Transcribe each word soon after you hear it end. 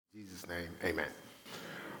Jesus' name, amen.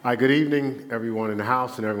 All right, good evening, everyone in the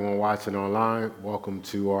house and everyone watching online. Welcome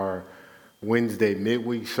to our Wednesday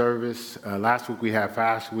midweek service. Last week we had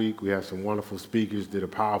Fast Week. We had some wonderful speakers, did a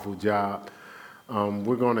powerful job.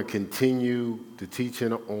 We're going to continue the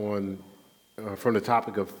teaching on from the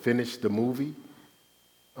topic of finish the movie.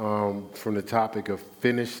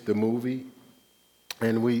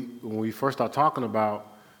 And when we first started talking about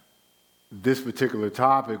this particular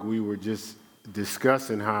topic, we were just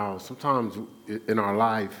discussing how sometimes in our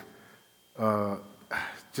life,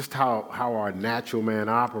 just how our natural man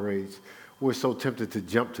operates, we're so tempted to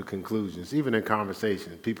jump to conclusions, even in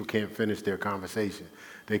conversation. People can't finish their conversation.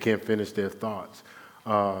 They can't finish their thoughts.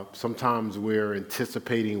 Sometimes we're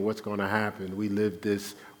anticipating what's going to happen. We live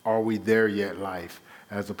this "are we there yet" life,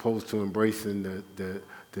 as opposed to embracing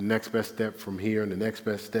the next best step from here and the next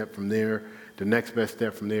best step from there, the next best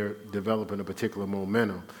step from there, developing a particular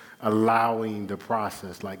momentum, allowing the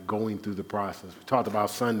process, like going through the process. We talked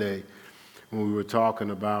about Sunday when we were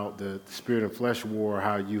talking about the spirit and flesh war,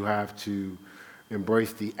 how you have to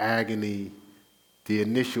embrace the agony, the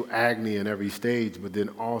initial agony in every stage, but then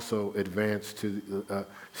also advance to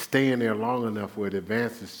staying there long enough where it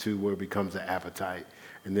advances to where it becomes an appetite.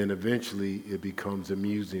 And then eventually it becomes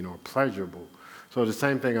amusing or pleasurable. So the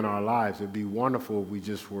same thing in our lives. It'd be wonderful if we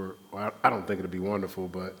just were, well, I don't think it'd be wonderful,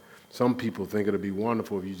 but some people think it'd be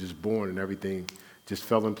wonderful if you're just born and everything just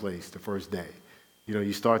fell in place the first day. You know,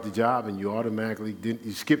 you start the job and you automatically,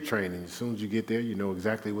 you skip training. As soon as you get there, you know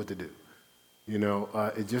exactly what to do. You know,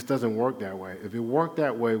 it just doesn't work that way. If it worked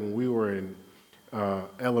that way when we were in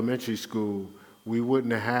elementary school, we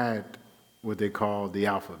wouldn't have had what they call the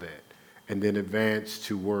alphabet, and then advance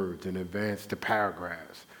to words and advance to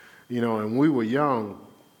paragraphs. You know, and we were young.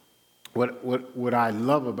 What I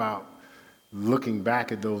love about looking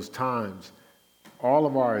back at those times, all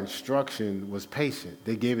of our instruction was patient.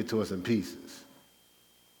 They gave it to us in pieces.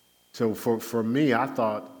 So for me, I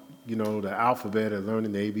thought, you know, the alphabet and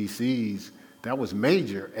learning the ABCs, that was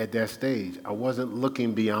major at that stage. I wasn't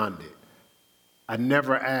looking beyond it. I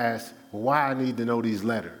never asked, well, why I need to know these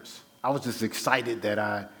letters. I was just excited that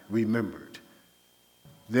I remembered.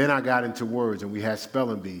 Then I got into words, and we had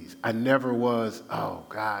spelling bees. I never was, oh,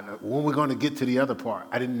 God, when are we going to get to the other part?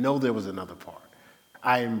 I didn't know there was another part.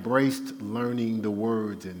 I embraced learning the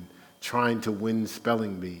words and trying to win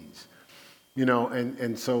spelling bees. You know,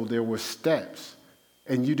 and so there were steps,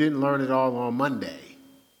 and you didn't learn it all on Monday.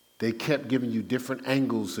 They kept giving you different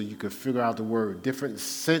angles so you could figure out the word, different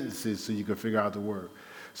sentences so you could figure out the word.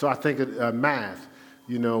 So I think math,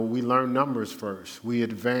 you know, we learn numbers first. We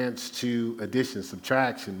advance to addition,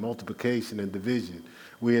 subtraction, multiplication, and division.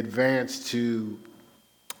 We advance to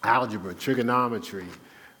algebra, trigonometry,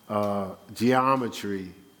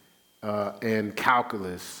 geometry, and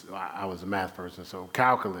calculus. I was a math person, so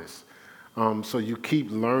calculus. So you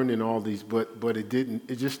keep learning all these, but it didn't.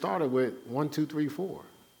 It just started with 1, 2, 3, 4.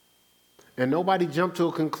 And nobody jumped to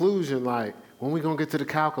a conclusion like, when are we going to get to the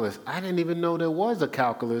calculus? I didn't even know there was a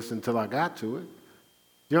calculus until I got to it.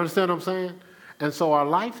 You understand what I'm saying? And so our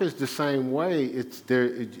life is the same way.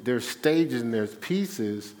 There's stages and there's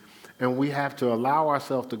pieces, and we have to allow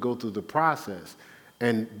ourselves to go through the process.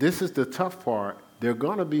 And this is the tough part. There are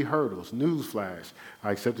going to be hurdles. Newsflash.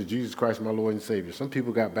 I accepted Jesus Christ, my Lord and Savior. Some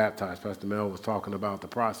people got baptized. Pastor Mel was talking about the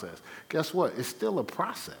process. Guess what? It's still a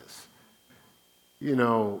process. You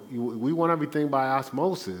know, we want everything by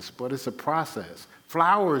osmosis, but it's a process.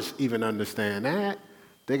 Flowers even understand that.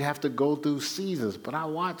 They have to go through seasons. But I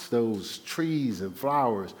watch those trees and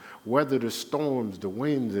flowers weather the storms, the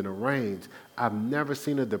winds, and the rains. I've never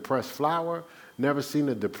seen a depressed flower, never seen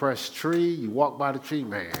a depressed tree. You walk by the tree,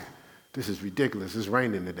 man, this is ridiculous. It's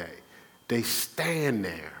raining today. They stand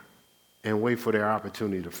there and wait for their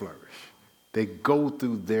opportunity to flourish. They go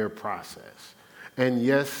through their process. And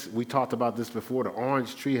yes, we talked about this before. The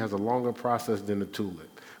orange tree has a longer process than the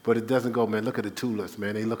tulip. But it doesn't go, man, look at the tulips,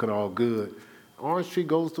 man. They looking all good. Orange tree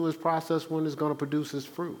goes through its process when it's going to produce its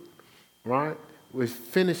fruit, right? It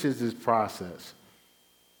finishes its process.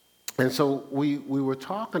 And so we were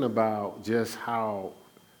talking about just how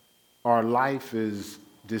our life is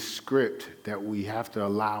this script that we have to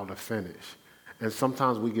allow to finish. And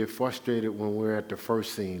sometimes we get frustrated when we're at the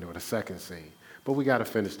first scene or the second scene. But we got to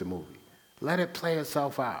finish the movie. Let it play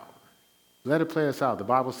itself out. Let it play us out. The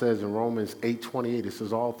Bible says in Romans 8:28, it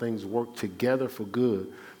says all things work together for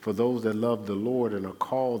good for those that love the Lord and are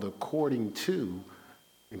called according to,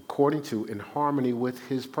 in harmony with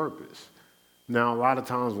his purpose. Now, a lot of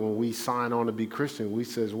times when we sign on to be Christian, we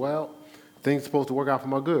says, well, things are supposed to work out for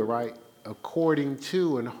my good, right? According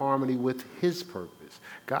to, in harmony with his purpose.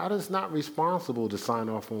 God is not responsible to sign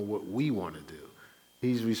off on what we want to do.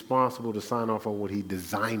 He's responsible to sign off on what he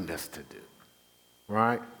designed us to do,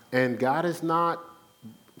 right? And God is not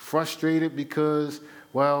frustrated because,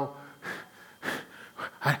 well,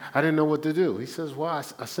 I didn't know what to do. He says, well,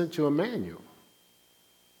 I sent you a manual.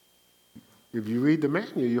 If you read the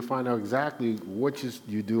manual, you'll find out exactly what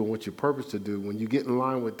you do and what your purpose to do. When you get in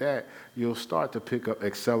line with that, you'll start to pick up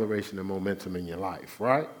acceleration and momentum in your life,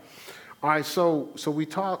 right? All right, so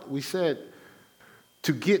we said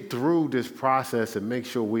to get through this process and make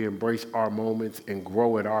sure we embrace our moments and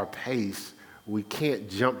grow at our pace, we can't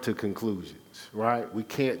jump to conclusions, right? We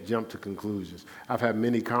can't jump to conclusions. I've had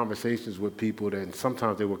many conversations with people that and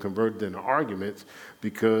sometimes they were converted into arguments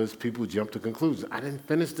because people jump to conclusions. I didn't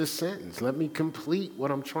finish this sentence. Let me complete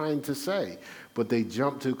what I'm trying to say. But they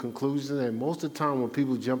jump to conclusions, and most of the time when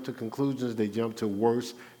people jump to conclusions, they jump to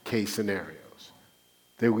worst case scenarios.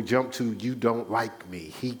 They would jump to, you don't like me.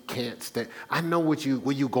 He can't stand. I know where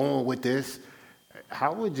you going with this.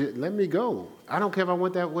 How would you, let me go. I don't care if I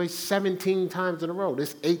went that way 17 times in a row.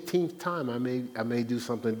 This 18th time, I may do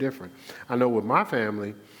something different. I know with my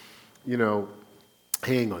family, he ain't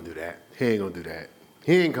gonna do that. He ain't gonna do that.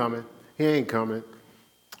 He ain't coming. He ain't coming.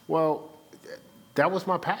 Well, that was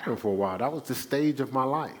my pattern for a while. That was the stage of my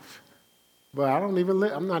life. But I don't even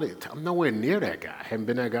I'm nowhere near that guy. I haven't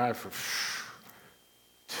been that guy for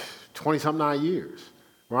 20-something years,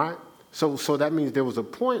 right? So that means there was a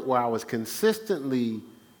point where I was consistently,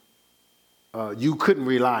 you couldn't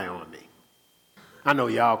rely on me. I know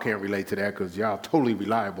y'all can't relate to that because y'all totally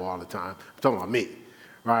reliable all the time. I'm talking about me,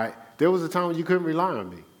 right? There was a time when you couldn't rely on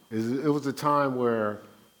me. It was a time where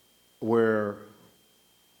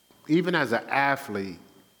even as an athlete,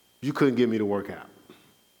 you couldn't get me to work out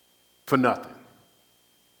for nothing.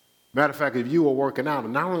 Matter of fact, if you were working out,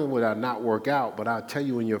 not only would I not work out, but I'd tell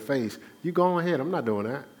you in your face, you go ahead, I'm not doing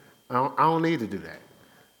that. I don't need to do that.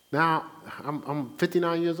 Now, I'm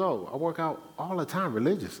 59 years old. I work out all the time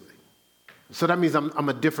religiously. So that means I'm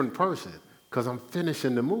a different person because I'm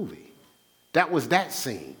finishing the movie. That was that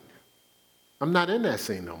scene. I'm not in that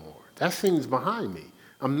scene no more. That scene's behind me.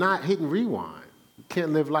 I'm not hitting rewind. You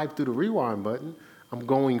can't live life through the rewind button. I'm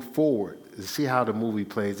going forward to see how the movie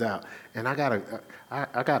plays out. And I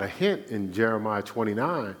got a hint in Jeremiah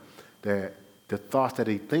 29 that the thoughts that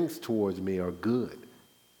he thinks towards me are good.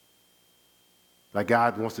 Like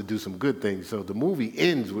God wants to do some good things. So the movie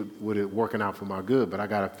ends with it working out for my good, but I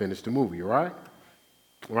got to finish the movie, right?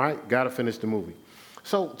 Right? Got to finish the movie.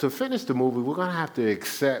 So to finish the movie, we're going to have to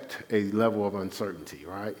accept a level of uncertainty,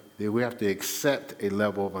 right? We have to accept a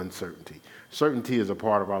level of uncertainty. Certainty is a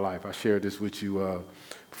part of our life. I shared this with you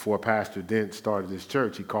before Pastor Dent started this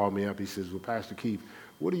church. He called me up. He says, well, Pastor Keith,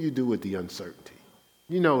 what do you do with the uncertainty?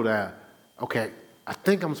 You know that, okay, I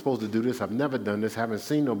think I'm supposed to do this. I've never done this. Haven't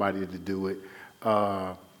seen nobody to do it.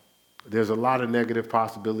 There's a lot of negative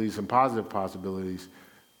possibilities and positive possibilities.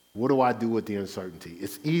 What do I do with the uncertainty?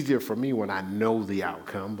 It's easier for me when I know the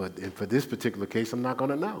outcome, but for this particular case, I'm not going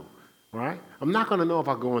to know, right? I'm not going to know if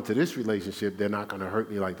I go into this relationship, they're not going to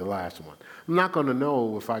hurt me like the last one. I'm not going to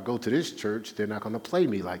know if I go to this church, they're not going to play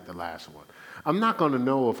me like the last one. I'm not going to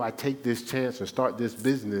know if I take this chance and start this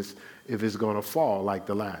business, if it's going to fall like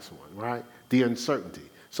the last one, right? The uncertainty.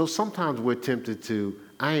 So sometimes we're tempted to,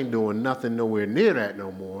 I ain't doing nothing nowhere near that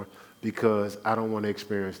no more because I don't want to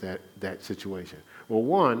experience that situation. Well,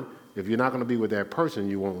 one, if you're not going to be with that person,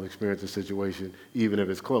 you won't experience the situation, even if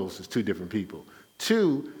it's close. It's two different people.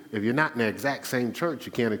 Two, if you're not in the exact same church,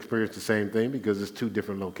 you can't experience the same thing because it's two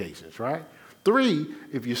different locations, right? Three,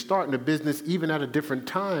 if you're starting a business even at a different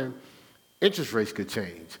time, interest rates could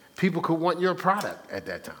change. People could want your product at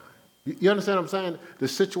that time. You understand what I'm saying? The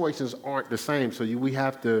situations aren't the same, so we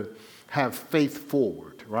have to have faith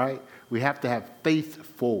forward, right? We have to have faith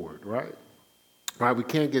forward, right? Right? We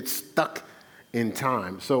can't get stuck in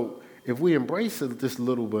time. So if we embrace this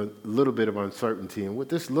little bit of uncertainty, and what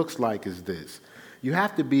this looks like is this. You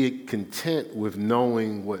have to be content with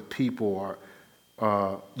knowing what people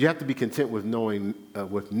are, you have to be content with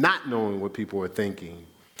not knowing what people are thinking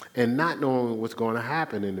and not knowing what's going to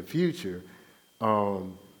happen in the future.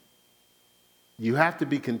 You have to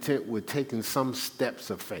be content with taking some steps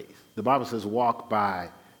of faith. The Bible says walk by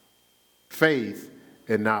faith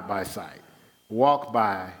and not by sight. Walk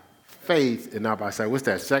by faith and not by sight. What's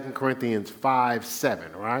that? 2 Corinthians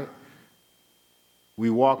 5:7, right? We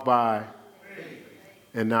walk by faith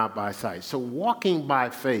and not by sight. So walking by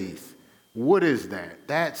faith, what is that?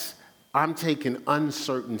 That's I'm taking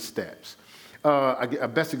uncertain steps. A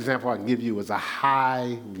best example I can give you is a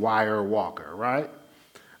high wire walker, right?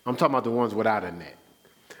 I'm talking about the ones without a net.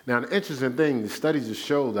 Now, the interesting thing, the studies have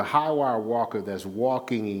shown the high wire walker that's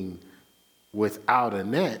walking without a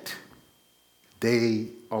net they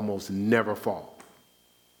almost never fall.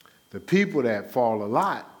 The people that fall a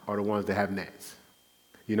lot are the ones that have nets.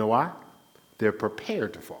 You know why? They're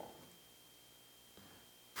prepared to fall.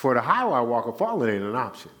 For the high wire walker, falling ain't an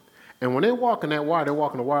option. And when they walk in that wire, they're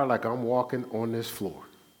walking the wire like I'm walking on this floor.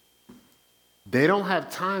 They don't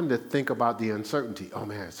have time to think about the uncertainty. Oh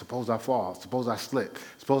man, suppose I fall, suppose I slip,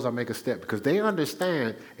 suppose I make a step. Because they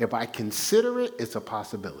understand if I consider it, it's a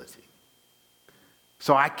possibility.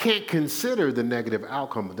 So I can't consider the negative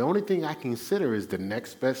outcome. The only thing I consider is the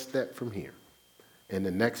next best step from here and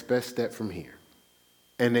the next best step from here.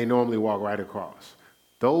 And they normally walk right across.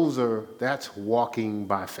 That's walking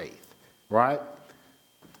by faith, right?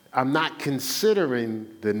 I'm not considering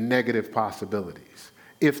the negative possibilities.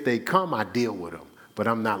 If they come, I deal with them, but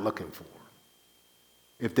I'm not looking for them.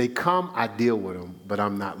 If they come, I deal with them, but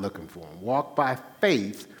I'm not looking for them. Walk by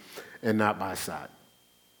faith and not by sight,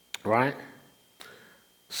 right?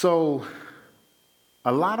 So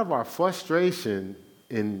a lot of our frustration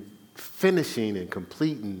in finishing and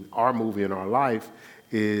completing our movie in our life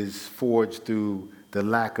is forged through the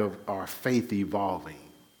lack of our faith evolving.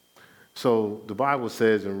 So the Bible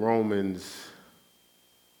says in Romans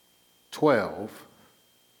 12,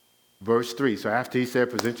 verse 3, so after he said,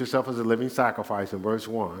 present yourself as a living sacrifice in verse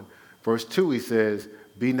 1, verse 2 he says,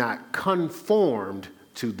 be not conformed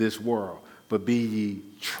to this world, but be ye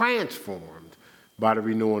transformed by the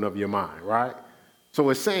renewing of your mind, right? So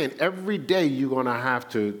it's saying every day you're going to have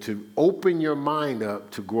to open your mind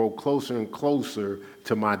up to grow closer and closer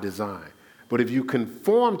to my design. But if you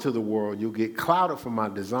conform to the world, you'll get clouded from my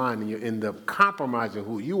design and you end up compromising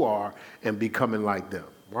who you are and becoming like them,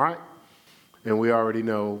 right? And we already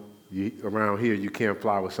know around here you can't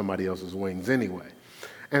fly with somebody else's wings anyway.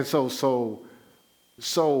 And so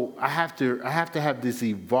I have to have this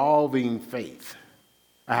evolving faith.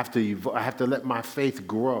 I have to let my faith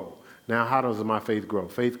grow. Now, how does my faith grow?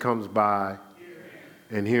 Faith comes by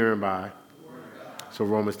and hearing by. So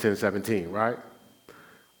Romans 10:17, right?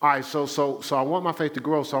 All right, so I want my faith to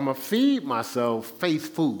grow, so I'm going to feed myself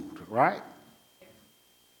faith food, right?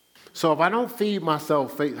 So if I don't feed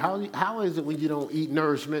myself faith, how is it when you don't eat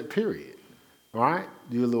nourishment, period? All right?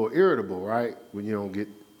 You're a little irritable, right? When you don't get,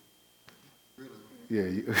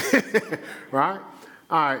 right?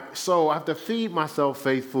 All right, so I have to feed myself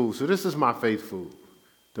faith food. So this is my faith food.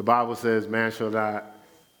 The Bible says, man shall not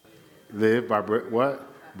live by bread,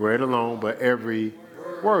 what? Bread alone, but every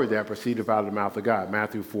word that proceedeth out of the mouth of God.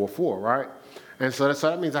 Matthew 4:4, right? And so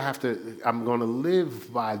that means I'm going to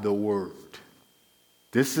live by the word.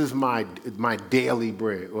 This is my daily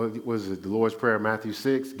bread. What was it? The Lord's Prayer, Matthew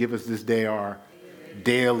 6, give us this day our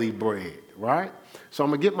daily bread, right? So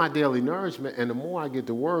I'm going to get my daily nourishment, and the more I get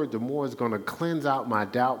the word, the more it's going to cleanse out my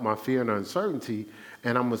doubt, my fear, and uncertainty,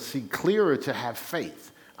 and I'm going to see clearer to have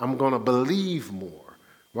faith. I'm going to believe more,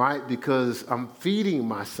 right? Because I'm feeding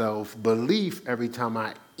myself belief every time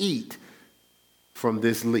I eat from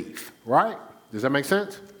this leaf, right? Does that make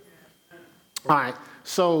sense? All right,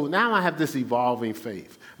 so now I have this evolving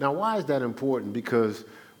faith. Now, why is that important? Because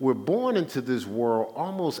we're born into this world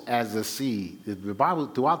almost as a seed. The Bible,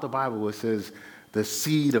 throughout the Bible, it says the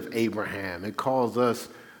seed of Abraham. It calls us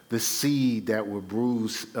the seed that will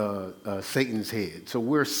bruise Satan's head. So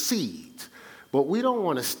we're seeds, but we don't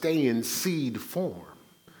want to stay in seed form,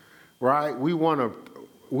 right? We want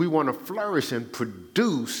to flourish and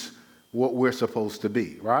produce what we're supposed to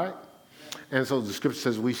be, right? And so the scripture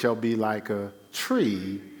says we shall be like a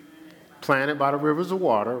tree planted by the rivers of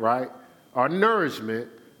water, right? Our nourishment,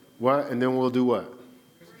 what? And then we'll do what?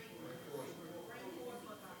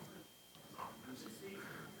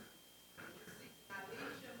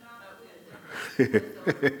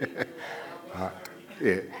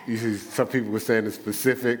 Yeah, you see, some people were saying the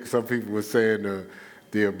specific, some people were saying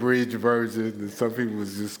the abridged version, and some people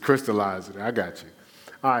was just crystallizing it. I got you.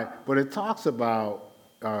 All right, but it talks about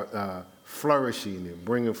flourishing and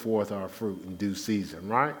bringing forth our fruit in due season,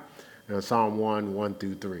 right? Psalm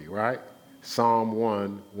 1:1-3, right? Psalm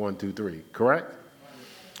 1:1-3, correct?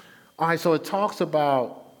 All right, so it talks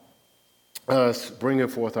about us bringing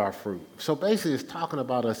forth our fruit. So basically it's talking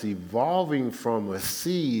about us evolving from a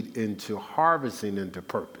seed into harvesting into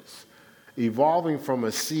purpose. Evolving from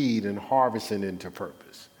a seed and harvesting into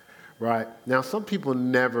purpose, right? Now, some people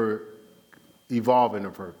never evolve into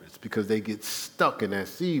purpose because they get stuck in that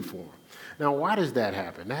seed form. Now, why does that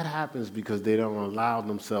happen? That happens because they don't allow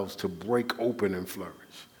themselves to break open and flourish.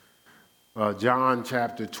 John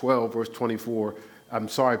chapter 12, verse 24. I'm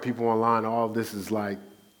sorry, people online, all of this is like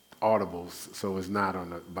audibles, so it's not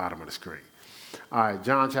on the bottom of the screen. All right,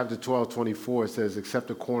 John chapter 12:24 says, except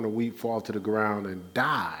a corn of wheat fall to the ground and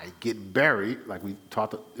die, get buried, like we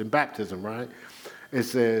taught in baptism, right? It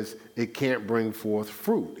says it can't bring forth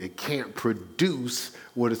fruit. It can't produce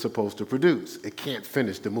what it's supposed to produce. It can't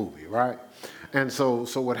finish the movie, right? And so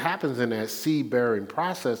what happens in that seed-bearing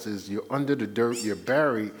process is you're under the dirt, you're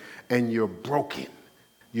buried, and you're broken.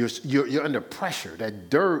 You're under pressure. That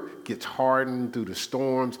dirt gets hardened through the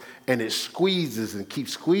storms, and it squeezes and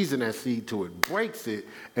keeps squeezing that seed till it breaks it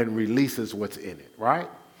and releases what's in it, right?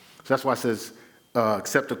 So that's why it says,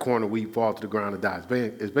 except the corn of wheat fall to the ground and die.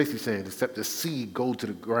 It's basically saying, except the seed go to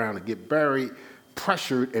the ground and get buried,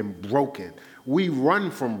 pressured, and broken. We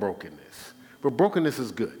run from brokenness, but brokenness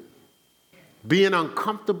is good. Being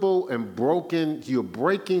uncomfortable and broken, you're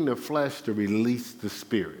breaking the flesh to release the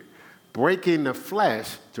spirit. Breaking the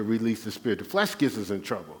flesh to release the spirit. The flesh gets us in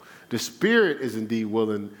trouble. The spirit is indeed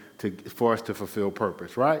willing for us to fulfill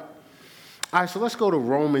purpose, right? All right, so let's go to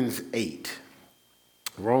Romans 8.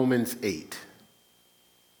 Romans 8.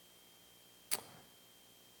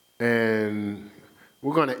 And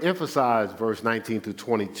we're going to emphasize verse 19 through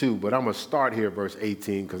 22, but I'm going to start here at verse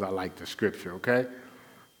 18 because I like the scripture, okay?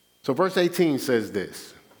 So verse 18 says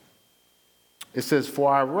this. It says,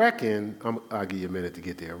 for I reckon, I'll give you a minute to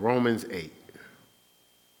get there. Romans 8.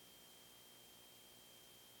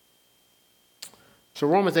 So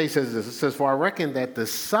Romans 8 says this. It says, for I reckon that the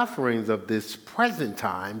sufferings of this present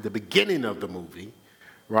time, the beginning of the movie,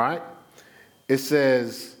 right? It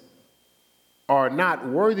says, are not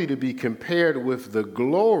worthy to be compared with the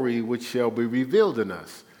glory which shall be revealed in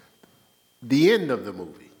us. The end of the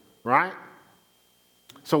movie, right?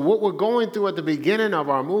 So what we're going through at the beginning of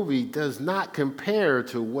our movie does not compare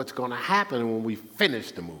to what's going to happen when we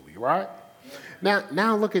finish the movie, right?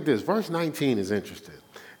 Now look at this. Verse 19 is interesting.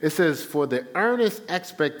 It says, for the earnest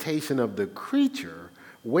expectation of the creature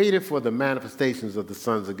waited for the manifestations of the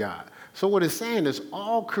sons of God. So what it's saying is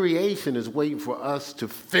all creation is waiting for us to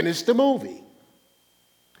finish the movie.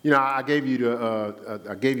 You know, I gave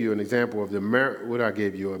you an example of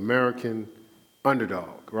American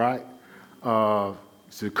Underdog, right?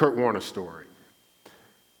 It's a Kurt Warner story.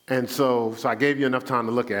 And so I gave you enough time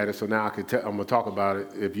to look at it, so now I'm going to talk about it.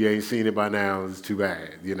 If you ain't seen it by now, it's too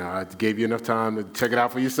bad. You know, I gave you enough time to check it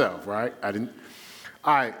out for yourself, right? I didn't.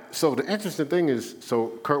 All right, so the interesting thing is,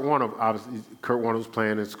 so Kurt Warner was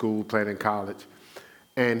playing in school, playing in college,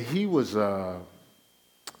 and he was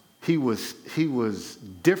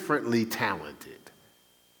differently talented.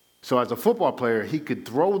 So as a football player, he could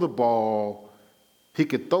throw the ball. He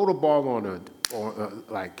could throw the ball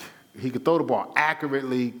he could throw the ball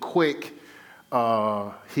accurately, quick.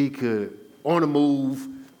 He could on the move.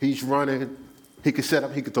 He's running. He could set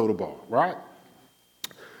up. He could throw the ball. Right.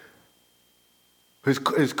 His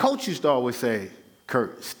coach used to always say,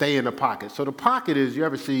 "Kurt, stay in the pocket." So the pocket is, you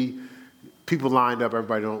ever see people lined up?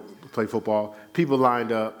 Everybody don't play football. People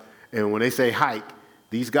lined up, and when they say hike,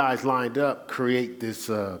 these guys lined up create this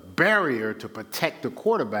barrier to protect the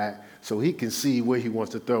quarterback so he can see where he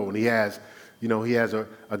wants to throw. And he has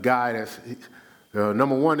a guy that's,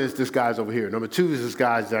 number one is this guy's over here. Number two is this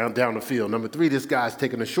guy's down the field. Number three, this guy's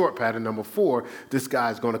taking a short pattern. Number four, this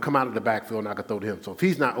guy's going to come out of the backfield and I can throw to him. So if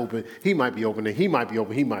he's not open, he might be open, and he might be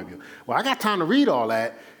open, he might be open. Well, I got time to read all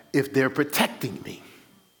that if they're protecting me,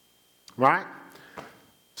 right?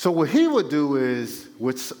 So what he would do is,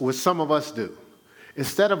 what some of us do,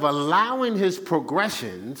 instead of allowing his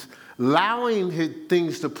progressions, allowing his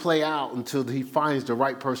things to play out until he finds the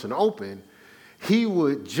right person open, he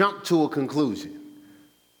would jump to a conclusion.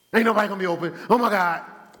 Ain't nobody gonna be open. Oh my God,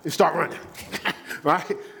 and start running,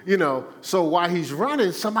 right? So while he's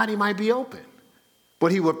running, somebody might be open.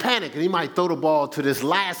 But he would panic and he might throw the ball to this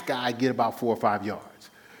last guy, get about 4 or 5 yards.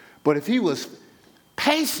 But if he was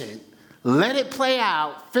patient, let it play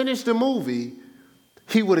out, finish the movie,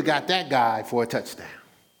 he would have got that guy for a touchdown.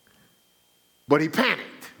 But he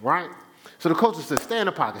panicked, right? So the coach said, stay in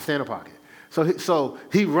the pocket, stay in the pocket. So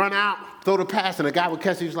he run out, throw the pass, and the guy would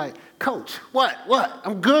catch it. He was like, Coach, what?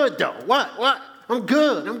 I'm good, though. What? I'm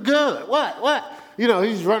good. What?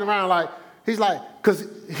 He's running around because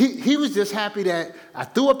he was just happy that I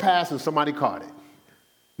threw a pass and somebody caught it.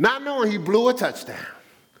 Not knowing he blew a touchdown.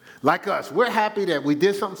 Like us, we're happy that we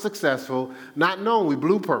did something successful, not knowing we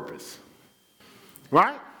blew purpose.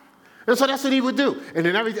 Right? And so that's what he would do. And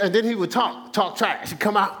then he would talk trash. He'd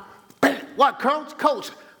come out, bam, what, Coach,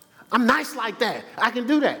 I'm nice like that. I can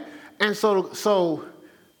do that. And so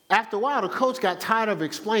after a while, the coach got tired of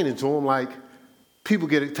explaining to him like people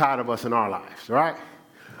get tired of us in our lives, right?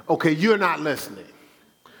 Okay, you're not listening.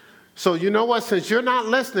 So you know what? Since you're not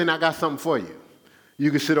listening, I got something for you. You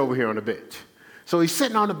can sit over here on the bench. So he's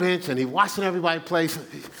sitting on the bench and he's watching everybody play.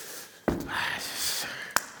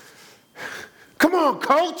 Come on,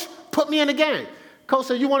 coach, put me in the game. Coach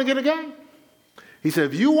said, you want to get in the game? He said,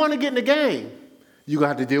 if you want to get in the game, you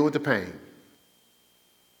got to deal with the pain.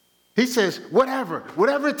 He says, whatever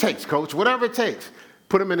it takes, coach, whatever it takes.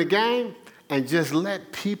 Put him in the game and just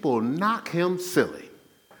let people knock him silly.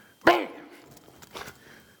 Bam!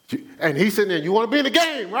 And he's sitting there, you want to be in the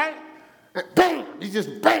game, right? And bam! He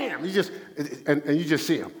just, bam! He just, and you just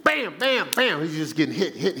see him, bam, bam, bam. He's just getting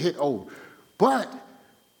hit over. But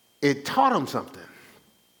it taught him something.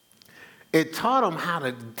 It taught him how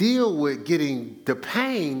to deal with getting the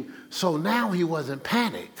pain, so now he wasn't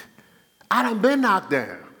panicked. I done been knocked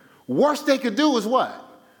down. Worst they could do is what?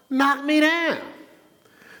 Knock me down.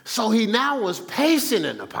 So he now was patient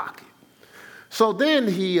in the pocket. So then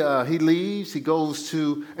he leaves, he goes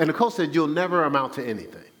to, and the coach said, you'll never amount to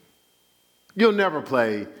anything. You'll never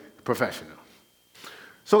play professional.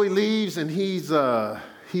 So he leaves and he's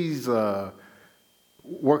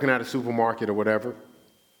working at a supermarket or whatever.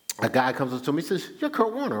 A guy comes up to him, he says, you're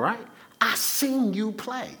Kurt Warner, right? I seen you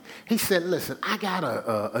play. He said, listen, I got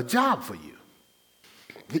a job for you.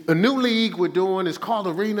 A new league we're doing is called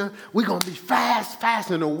Arena. We're going to be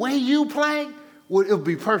fast, and the way you play, it'll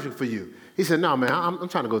be perfect for you. He said, no, man, I'm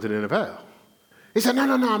trying to go to the NFL. He said,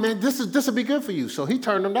 no, man, this will be good for you. So he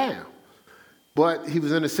turned him down. But he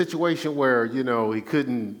was in a situation where, he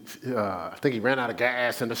couldn't, I think he ran out of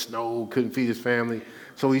gas in the snow, couldn't feed his family.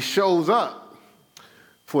 So he shows up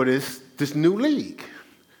for this new league.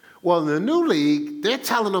 Well, in the new league, they're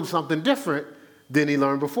telling him something different than he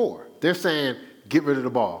learned before. They're saying, get rid of the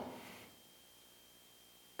ball.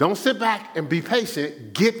 Don't sit back and be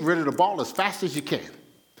patient. Get rid of the ball as fast as you can.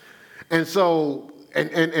 And so,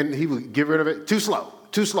 and he would get rid of it too slow,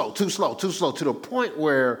 to the point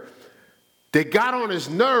where they got on his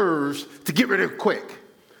nerves to get rid of it quick.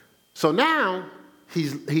 So now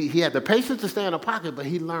he had the patience to stay in the pocket, but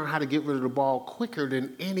he learned how to get rid of the ball quicker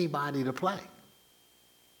than anybody to play.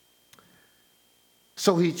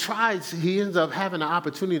 So he ends up having the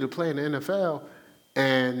opportunity to play in the NFL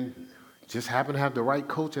and just happened to have the right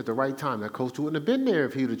coach at the right time. That coach wouldn't have been there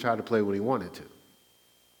if he would have tried to play when he wanted to.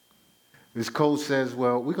 This coach says,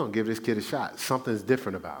 well, we're going to give this kid a shot. Something's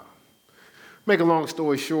different about him. Make a long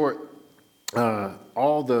story short,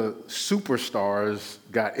 all the superstars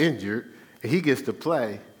got injured, and he gets to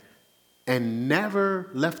play and never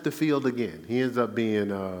left the field again. He ends up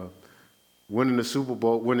being winning the Super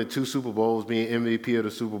Bowl, winning 2 Super Bowls, being MVP of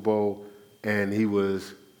the Super Bowl, and he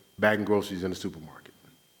was bagging groceries in the supermarket.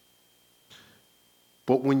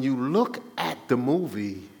 But when you look at the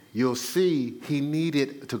movie, you'll see he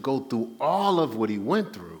needed to go through all of what he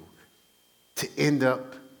went through to end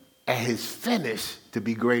up at his finish to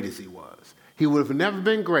be great as he was. He would have never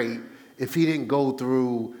been great if he didn't go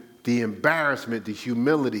through the embarrassment, the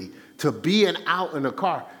humility, to being out in the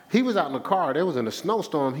car. He was out in the car. There was in a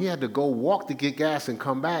snowstorm. He had to go walk to get gas and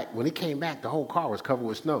come back. When he came back, the whole car was covered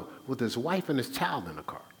with snow with his wife and his child in the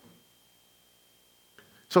car.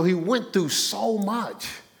 So he went through so much,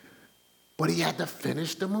 but he had to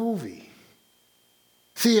finish the movie.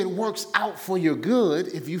 See, it works out for your good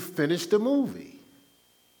if you finish the movie.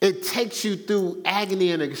 It takes you through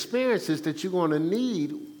agony and experiences that you're going to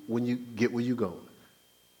need when you get where you're going.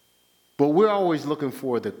 But we're always looking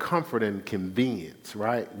for the comfort and convenience,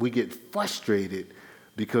 right? We get frustrated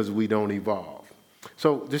because we don't evolve.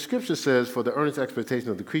 So the scripture says, for the earnest expectation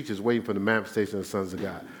of the creatures waiting for the manifestation of the sons of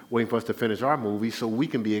God, waiting for us to finish our movie so we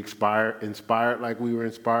can be inspired like we were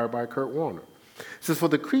inspired by Kurt Warner. It says, for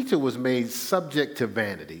the creature was made subject to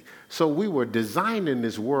vanity. So we were designed in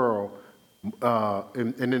this world,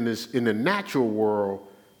 in the natural world,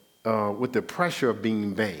 with the pressure of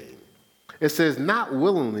being vain. It says, not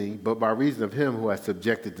willingly, but by reason of him who has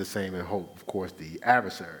subjected the same in hope, of course, the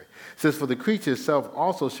adversary. It says, for the creature itself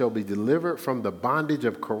also shall be delivered from the bondage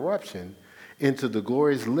of corruption into the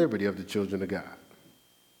glorious liberty of the children of God.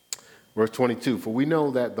 Verse 22, for we know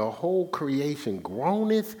that the whole creation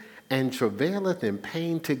groaneth and travaileth in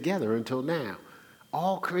pain together until now.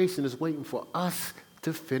 All creation is waiting for us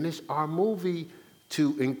to finish our movie,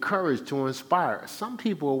 to encourage, to inspire. Some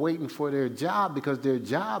people are waiting for their job because their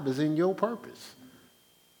job is in your purpose.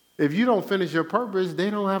 If you don't finish your purpose, they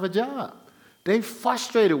don't have a job. They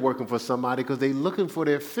frustrated working for somebody because they're looking for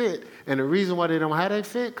their fit, and the reason why they don't have that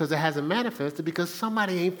fit because it hasn't manifested because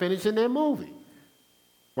somebody ain't finishing their movie,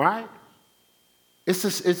 right?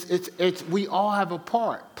 We all have a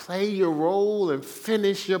part. Play your role and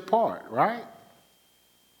finish your part, right?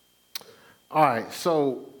 All right,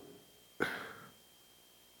 so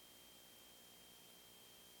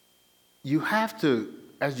you have to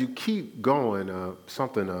as you keep going,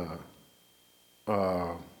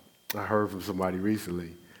 I heard from somebody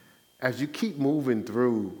recently, as you keep moving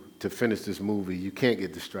through to finish this movie, you can't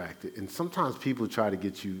get distracted. And sometimes people try to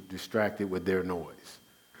get you distracted with their noise.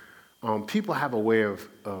 People have a way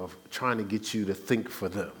of trying to get you to think for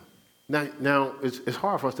them. Now it's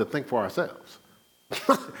hard for us to think for ourselves.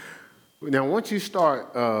 Now, once you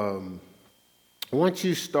start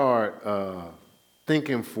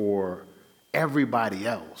thinking for everybody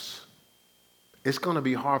else, it's going to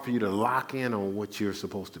be hard for you to lock in on what you're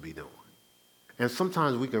supposed to be doing. And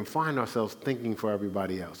sometimes we can find ourselves thinking for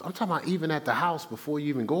everybody else. I'm talking about even at the house, before you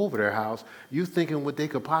even go over their house, you thinking what they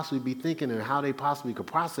could possibly be thinking and how they possibly could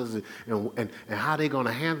process it and how they're going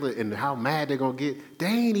to handle it and how mad they're going to get. They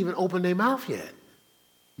ain't even opened their mouth yet.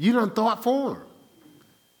 You done thought for them.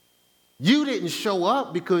 You didn't show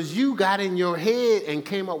up because you got in your head and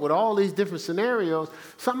came up with all these different scenarios.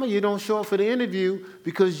 Some of you don't show up for the interview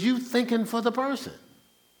because you thinking for the person.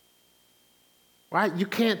 Right? You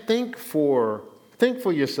can't think for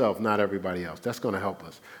yourself, not everybody else. That's going to help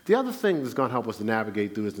us. The other thing that's going to help us to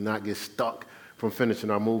navigate through is to not get stuck from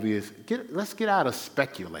finishing our movie is let's get out of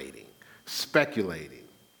speculating. Speculating.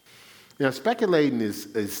 Now, speculating is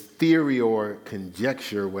theory or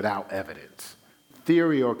conjecture without evidence.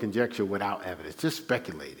 Theory or conjecture without evidence, just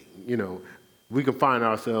speculating. You know, we can find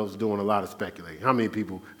ourselves doing a lot of speculating. How many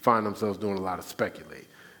people find themselves doing a lot of speculating?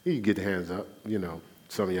 You can get the hands up. You know,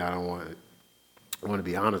 some of y'all don't want to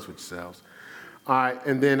be honest with yourselves. All right,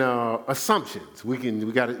 and then assumptions. We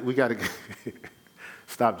got to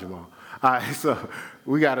stop, Jamal. All right, so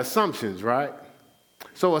we got assumptions, right?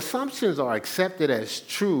 So assumptions are accepted as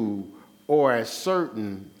true or as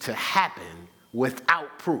certain to happen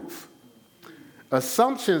without proof.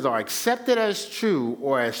 Assumptions are accepted as true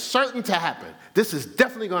or as certain to happen. This is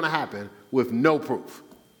definitely going to happen with no proof,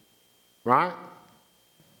 right?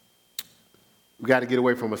 We got to get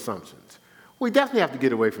away from assumptions. We definitely have to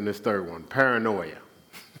get away from this third one, paranoia.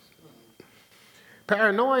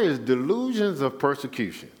 Paranoia is delusions of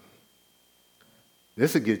persecution.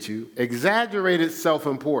 This will get you. Exaggerated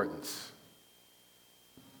self-importance.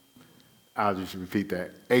 I'll just repeat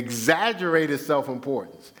that. Exaggerated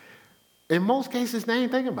self-importance. In most cases, they ain't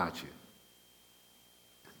thinking about you.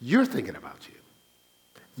 You're thinking about you.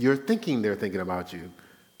 You're thinking they're thinking about you,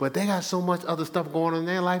 but they got so much other stuff going on in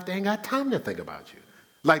their life, they ain't got time to think about you.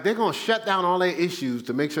 Like they're going to shut down all their issues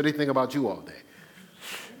to make sure they think about you all day.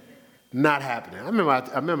 Not happening. I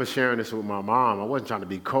remember sharing this with my mom. I wasn't trying to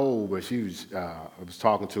be cold, but I was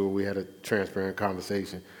talking to her. We had a transparent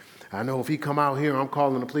conversation. I know if he come out here, I'm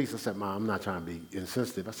calling the police. I said, Mom, I'm not trying to be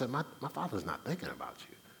insensitive. I said, my father's not thinking about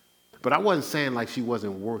you. But I wasn't saying like she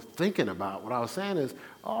wasn't worth thinking about. What I was saying is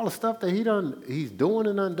all the stuff that he's doing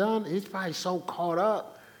and undone, he's probably so caught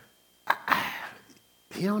up.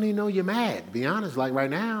 He don't even know you're mad. Be honest, like right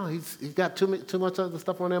now, he's got too much other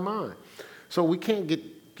stuff on their mind. So we can't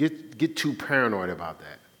get too paranoid about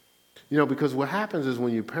that. You know, because what happens is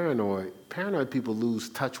when you're paranoid people lose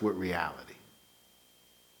touch with reality.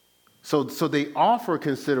 So they offer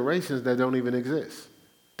considerations that don't even exist.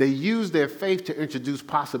 They use their faith to introduce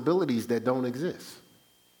possibilities that don't exist.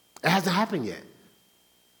 It hasn't happened yet.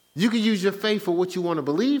 You can use your faith for what you want to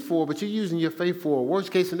believe for, but you're using your faith for a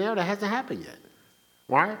worst case scenario that hasn't happened yet.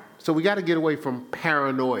 Right? So we got to get away from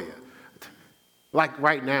paranoia. Like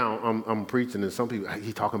right now, I'm preaching and some people,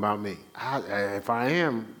 he's talking about me. If I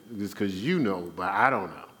am, it's because you know, but I don't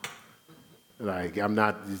know. Like I'm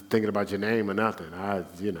not thinking about your name or nothing.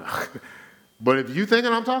 But if you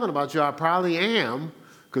thinking I'm talking about you, I probably am,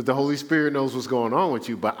 because the Holy Spirit knows what's going on with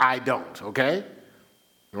you, but I don't, okay?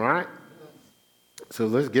 All right? So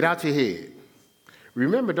let's get out your head.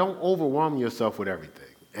 Remember, don't overwhelm yourself with everything.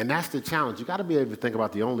 And that's the challenge. You got to be able to think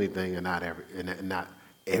about the only thing and not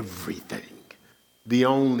everything. The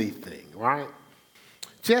only thing, right?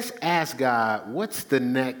 Just ask God, what's the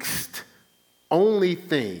next only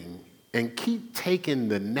thing, and keep taking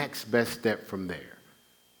the next best step from there.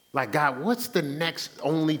 Like, God, what's the next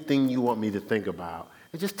only thing you want me to think about?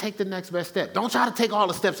 And just take the next best step. Don't try to take all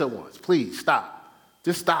the steps at once. Please, stop.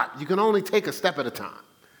 Just stop. You can only take a step at a time.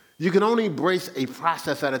 You can only embrace a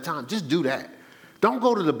process at a time. Just do that. Don't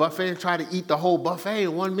go to the buffet and try to eat the whole buffet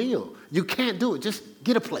in one meal. You can't do it. Just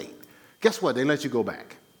get a plate. Guess what? They let you go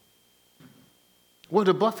back. Well,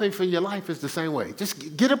 the buffet for your life is the same way.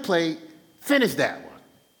 Just get a plate, finish that one,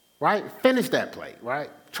 right? Finish that plate, right?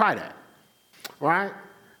 Try that, right?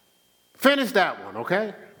 Finish that one,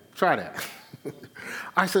 okay? Try that.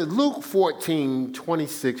 I said Luke 14,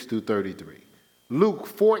 26 through 33. Luke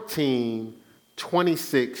 14,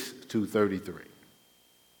 26 to 33.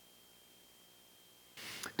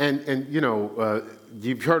 And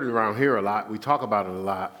you've heard it around here a lot. We talk about it a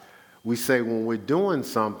lot. We say when we're doing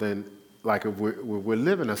something, like if we're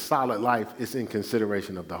living a solid life, it's in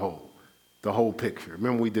consideration of the whole picture.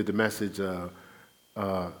 Remember we did the message,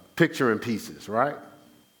 picture in pieces, right?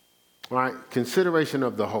 Right? Consideration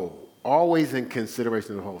of the whole. Always in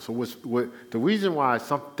consideration of the whole. So the reason why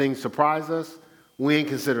some things surprise us, we ain't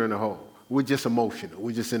considering the whole. We're just emotional.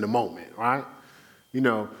 We're just in the moment, right?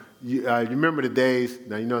 You remember the days.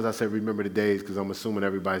 Now, as I said, remember the days, because I'm assuming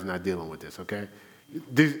everybody's not dealing with this, okay?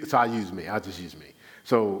 So I'll just use me.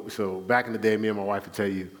 So back in the day, me and my wife would tell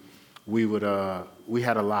you, we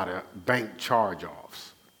had a lot of bank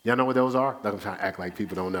charge-offs. Y'all know what those are? Like I'm trying to act like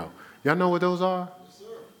people don't know. Y'all know what those are? Yes, sir.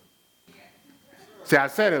 See, I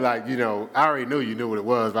said it like, I already knew you knew what it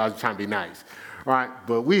was, but I was trying to be nice. All right?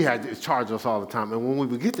 But we had charge-offs all the time. And when we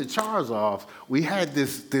would get the charge-offs, we had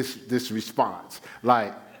this response.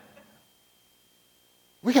 Like,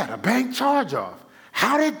 we got a bank charge-off.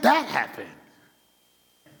 How did that happen?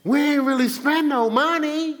 We ain't really spend no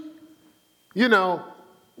money.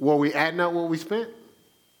 Were we adding up what we spent?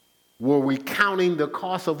 Were we counting the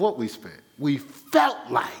cost of what we spent? We felt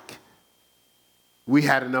like we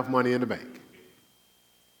had enough money in the bank.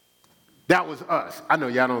 That was us. I know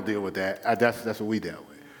y'all don't deal with that. That's what we dealt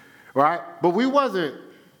with, right? But we wasn't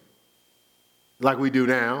like we do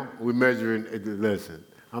now. We're measuring, listen,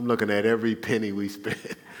 I'm looking at every penny we spent,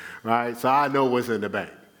 right? So I know what's in the bank.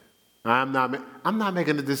 I'm not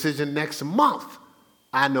making a decision next month.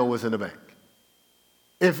 I know what's in the bank.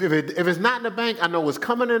 If it's not in the bank, I know what's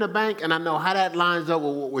coming in the bank, and I know how that lines up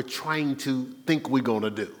with what we're trying to think we're going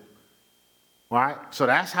to do. All right? So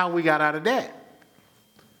that's how we got out of debt.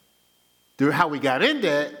 How we got in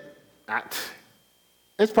debt,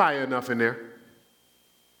 it's probably enough in there.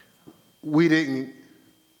 We didn't,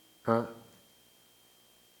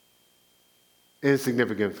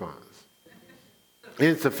 insignificant funds.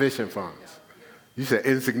 Insufficient funds. You said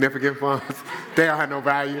insignificant funds? They don't have no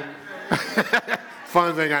value.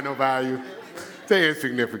 Funds ain't got no value. They're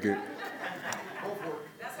insignificant.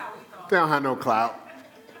 That's how we thought. They don't have no clout.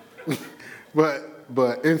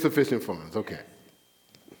 But insufficient funds, okay.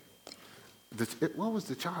 What was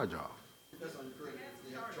the charge off? Depends on your credit.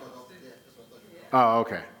 They have to charge off the debt. That's what I thought. Oh,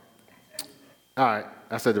 okay. All right,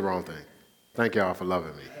 I said the wrong thing. Thank y'all for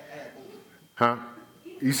loving me. Huh?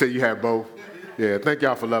 You said you had both? Yeah, thank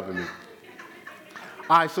y'all for loving me.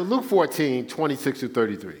 All right, so Luke 14, 26 through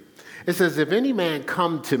 33. It says, if any man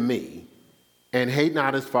come to me and hate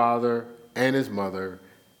not his father and his mother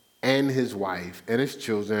and his wife and his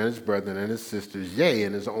children and his brethren and his sisters, yea,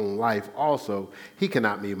 and his own life also, he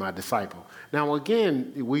cannot be my disciple. Now,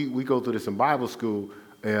 again, we go through this in Bible school,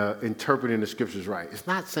 interpreting the scriptures right. It's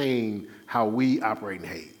not saying how we operate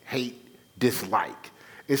in hate, dislike.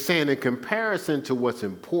 It's saying in comparison to what's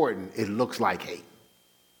important, it looks like hate.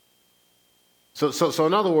 So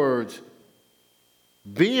in other words,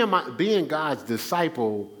 being God's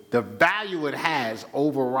disciple, the value it has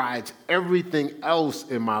overrides everything else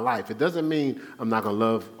in my life. It doesn't mean I'm not going to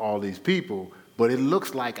love all these people, but it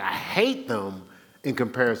looks like I hate them in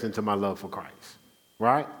comparison to my love for Christ,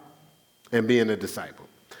 right? And being a disciple.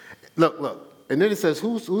 Look. And then it says,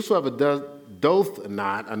 whosoever doth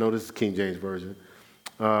not, I know this is King James Version,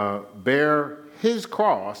 bear his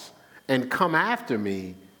cross and come after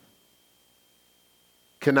me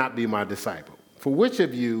cannot be my disciple. For which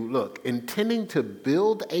of you, look, intending to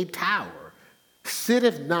build a tower,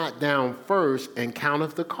 sitteth not down first and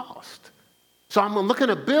counteth the cost? So I'm looking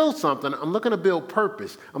to build something. I'm looking to build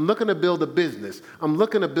purpose. I'm looking to build a business. I'm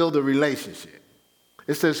looking to build a relationship.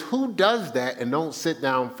 It says, who does that and don't sit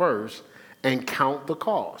down first and count the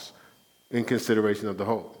cost in consideration of the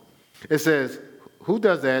whole? It says, who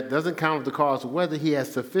does that, doesn't count the cost, whether he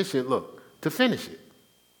has sufficient, to finish it.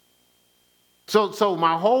 So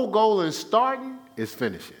my whole goal in starting is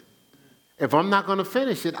finish it. If I'm not going to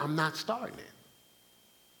finish it, I'm not starting it.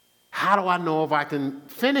 How do I know if I can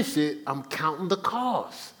finish it? I'm counting the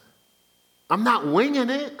cost. I'm not winging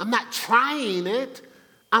it. I'm not trying it.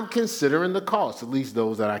 I'm considering the cost, at least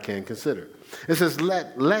those that I can consider. It says,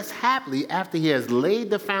 less happily, after he has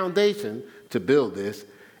laid the foundation to build this,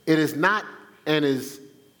 it is not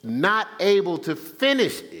able to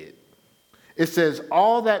finish it. It says,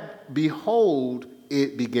 all that behold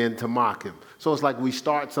it begin to mock him. So it's like we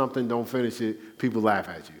start something, don't finish it, people laugh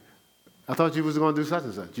at you. I thought you was going to do such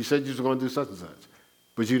and such. You said you was going to do such and such,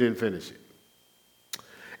 but you didn't finish it.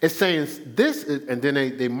 It's saying this, and then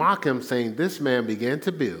they mock him, saying, this man began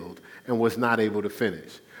to build and was not able to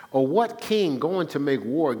finish. Or what king going to make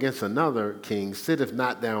war against another king sitteth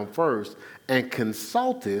not down first and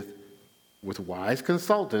consulteth with wise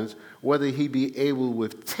consultants, whether he be able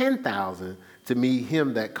with 10,000 to meet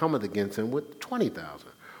him that cometh against him with 20,000.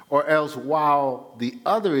 Or else, while the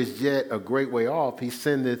other is yet a great way off, he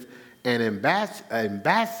sendeth an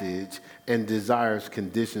ambassage and desires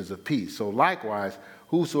conditions of peace. So likewise,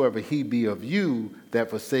 whosoever he be of you that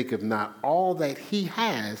forsaketh not all that he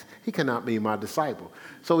has, he cannot be my disciple.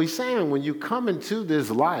 So he's saying when you come into this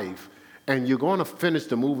life and you're going to finish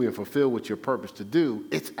the movie and fulfill what you're purposed to do,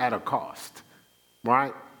 it's at a cost,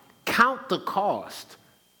 right? Count the cost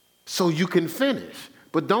so you can finish.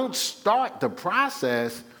 But don't start the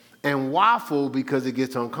process and waffle because it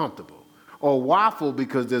gets uncomfortable, or waffle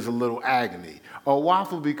because there's a little agony, or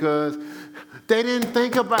waffle because they didn't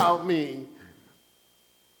think about me.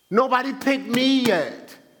 Nobody picked me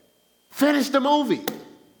yet. Finish the movie.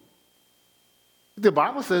 The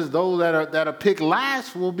Bible says those that are picked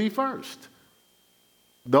last will be first.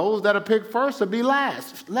 Those that are picked first will be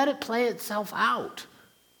last. Let it play itself out,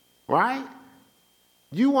 right?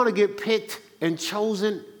 You want to get picked and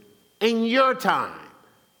chosen in your time.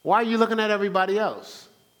 Why are you looking at everybody else?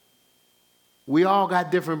 We all got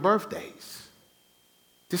different birthdays.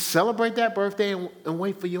 Just celebrate that birthday and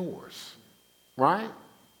wait for yours, right?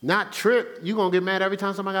 Not trip. You're going to get mad every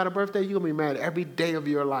time somebody got a birthday. You're going to be mad every day of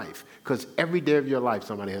your life because every day of your life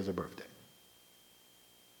somebody has a birthday,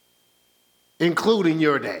 including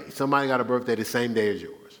your day. Somebody got a birthday the same day as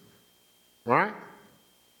yours, right?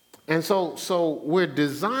 And so we're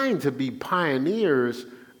designed to be pioneers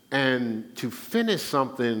and to finish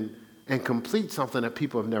something and complete something that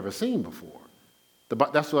people have never seen before.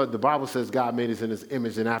 That's what the Bible says. God made us in his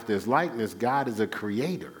image and after his likeness. God is a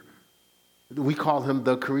creator. We call him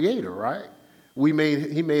the creator, right? He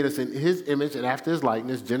made us in his image and after his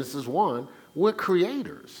likeness, Genesis 1. We're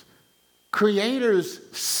creators. Creators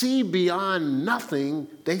see beyond nothing.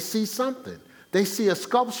 They see something. They see a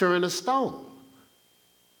sculpture in a stone.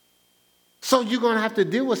 So you're going to have to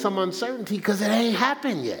deal with some uncertainty because it ain't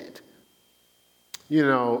happened yet. You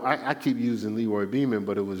know, I keep using Leroy Beeman,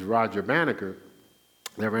 but it was Roger Banneker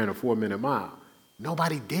that ran a 4-minute mile.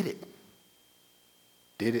 Nobody did it.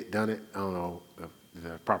 Did it, done it, I don't know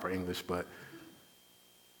the proper English, but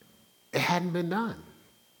it hadn't been done.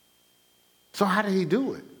 So how did he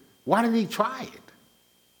do it? Why did he try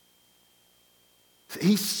it?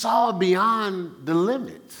 He saw beyond the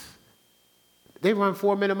limits. They run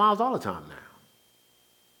 4-minute miles all the time now.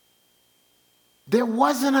 There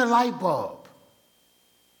wasn't a light bulb.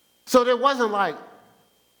 So there wasn't like,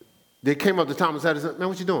 they came up to Thomas Edison, man,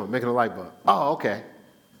 what you doing? Making a light bulb. Oh, okay.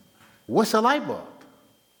 What's a light bulb?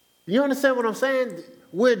 You understand what I'm saying?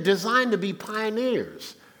 We're designed to be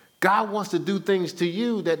pioneers. God wants to do things to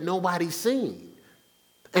you that nobody's seen.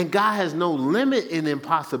 And God has no limit in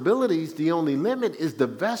impossibilities. The only limit is the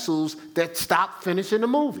vessels that stop finishing the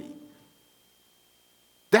movie.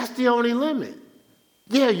 That's the only limit.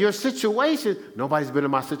 Yeah, your situation, nobody's been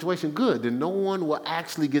in my situation, good. Then no one will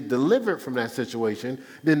actually get delivered from that situation.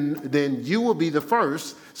 Then you will be the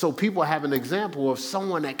first, so people have an example of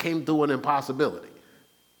someone that came through an impossibility.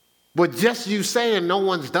 But just you saying no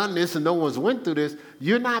one's done this and no one's went through this,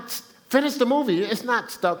 you're not finished the movie. It's not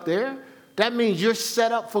stuck there. That means you're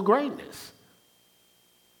set up for greatness.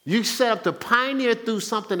 You set up to pioneer through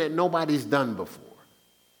something that nobody's done before.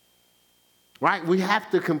 Right? We have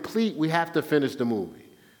to finish the movie.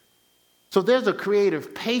 So there's a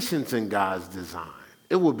creative patience in God's design.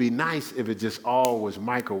 It would be nice if it just all was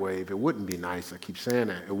microwave. It wouldn't be nice. I keep saying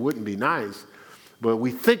that. It wouldn't be nice. But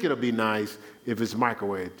we think it'll be nice if it's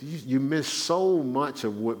microwave. You miss so much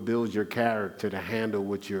of what builds your character to handle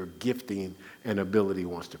what your gifting and ability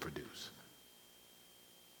wants to produce.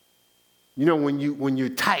 You know, when you're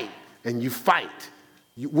tight and you fight,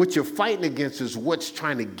 what you're fighting against is what's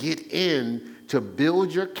trying to get in to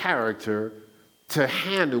build your character to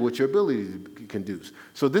handle what your ability can do.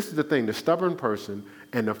 So this is the thing, the stubborn person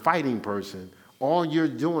and the fighting person, all you're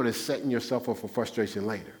doing is setting yourself up for frustration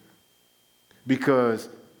later. Because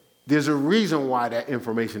there's a reason why that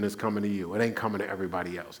information is coming to you. It ain't coming to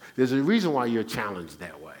everybody else. There's a reason why you're challenged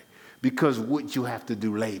that way. Because what you have to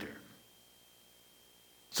do later.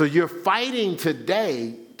 So you're fighting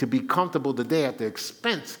today to be comfortable today at the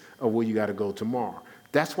expense of where you got to go tomorrow.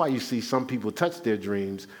 That's why you see some people touch their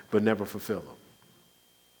dreams but never fulfill them.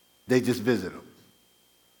 They just visit them.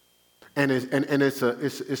 And it's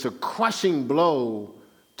a crushing blow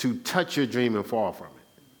to touch your dream and fall from it.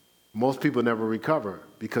 Most people never recover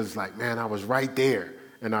because it's like, man, I was right there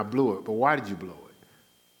and I blew it. But why did you blow it?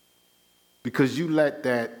 Because you let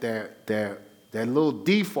that little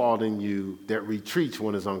default in you that retreats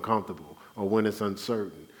when it's uncomfortable or when it's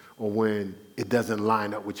uncertain or when it doesn't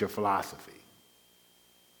line up with your philosophy.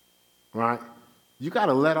 right? You got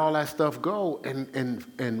to let all that stuff go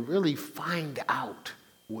and really find out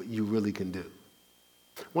what you really can do.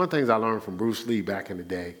 One of the things I learned from Bruce Lee back in the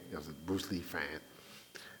day, I was a Bruce Lee fan,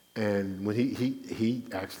 and when he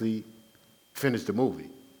actually finished the movie,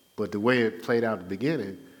 but the way it played out at the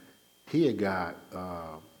beginning, he got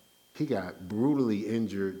brutally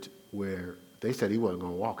injured where they said he wasn't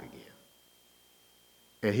going to walk again.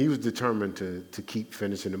 And he was determined to keep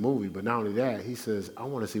finishing the movie. But not only that, he says, I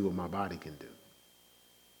want to see what my body can do.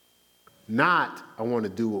 Not, I want to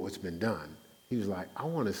do what's been done. He was like,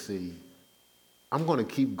 I'm going to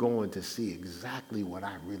keep going to see exactly what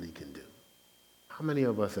I really can do. How many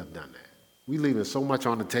of us have done that? We leaving so much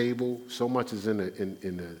on the table, so much is in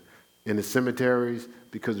the cemeteries,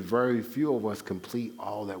 because very few of us complete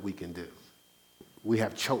all that we can do. We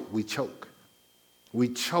choke. We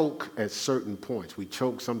choke at certain points. We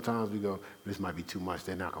choke sometimes, we go, this might be too much,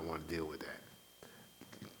 they're not going to want to deal with that.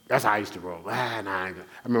 That's how I used to roll. I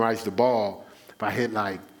remember I used to ball, if I hit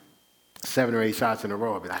like 7 or 8 shots in a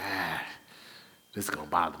row, I'd be like, this is going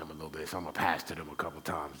to bother them a little bit, so I'm going to pass to them a couple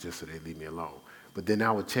times just so they leave me alone. But then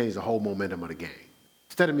that would change the whole momentum of the game.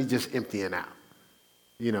 Instead of me just emptying out.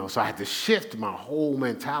 So I had to shift my whole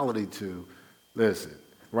mentality to, listen,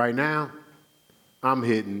 right now, I'm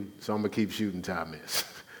hitting, so I'm going to keep shooting till I miss.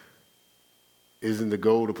 Isn't the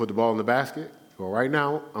goal to put the ball in the basket? Well, right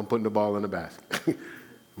now, I'm putting the ball in the basket.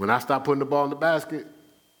 When I stop putting the ball in the basket,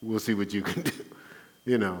 we'll see what you can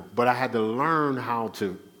do. But I had to learn how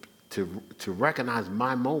to recognize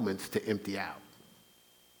my moments to empty out.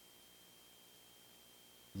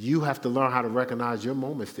 You have to learn how to recognize your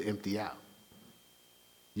moments to empty out.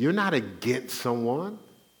 You're not against someone.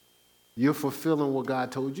 You're fulfilling what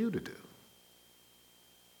God told you to do.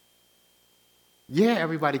 Yeah,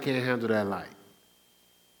 everybody can't handle that light.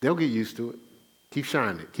 They'll get used to it. Keep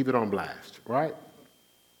shining it. Keep it on blast, right?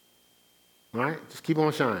 Right? Just keep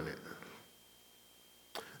on shining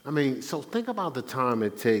it. So think about the time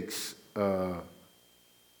it takes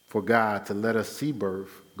for God to let us see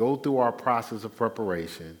birth, go through our process of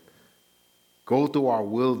preparation, go through our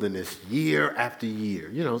wilderness year after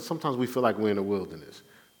year. Sometimes we feel like we're in a wilderness.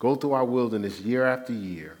 Go through our wilderness year after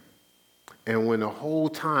year. And when the whole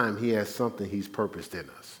time he has something he's purposed in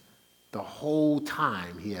us. The whole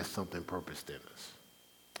time he has something purposed in us.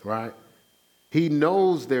 Right? He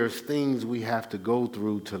knows there's things we have to go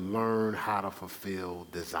through to learn how to fulfill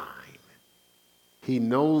design. He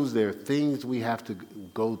knows there are things we have to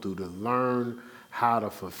go through to learn how to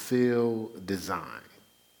fulfill design.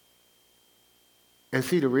 And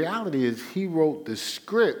see, the reality is he wrote the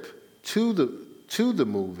script to the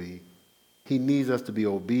movie. He needs us to be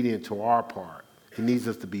obedient to our part. He needs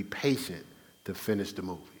us to be patient to finish the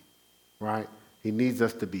movie, right? He needs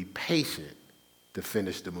us to be patient to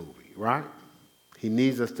finish the movie, right? He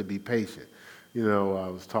needs us to be patient. I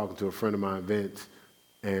was talking to a friend of mine, Vince,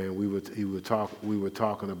 and we were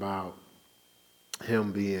talking about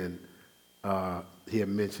him being, he had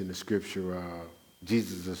mentioned the scripture,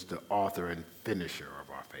 Jesus is the author and finisher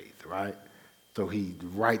of our faith, right? So he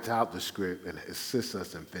writes out the script and assists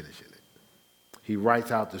us in finishing it. He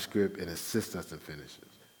writes out the script and assists us in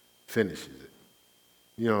finishes it.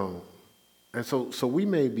 And so we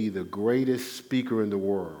may be the greatest speaker in the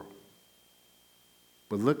world,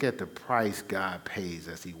 but look at the price God pays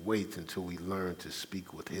as he waits until we learn to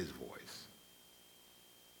speak with his voice.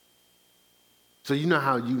 So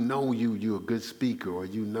how you're a good speaker, or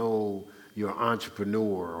you're an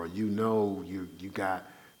entrepreneur, or you got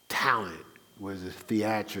talent, whether it's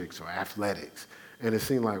theatrics or athletics. And it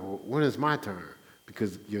seemed like, well, when is my turn?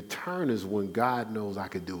 Because your turn is when God knows I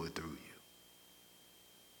could do it through you.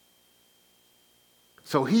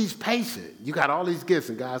 So he's patient. You got all these gifts,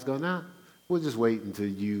 and God's going, nah, we'll just wait until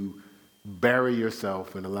you bury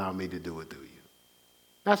yourself and allow me to do it through you.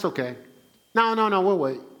 That's okay. No, we'll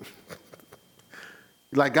wait.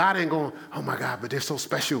 Like God ain't going, oh my God, but they're so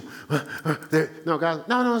special. No, God,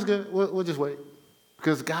 no, it's good. We'll just wait.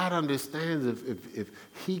 Because God understands if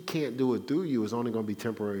he can't do it through you, it's only going to be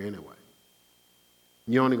temporary anyway.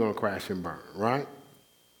 You're only going to crash and burn, right?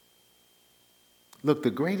 Look,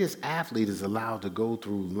 the greatest athlete is allowed to go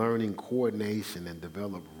through learning coordination and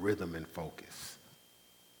develop rhythm and focus.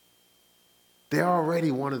 They're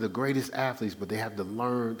already one of the greatest athletes, but they have to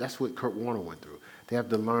learn. That's what Kurt Warner went through. They have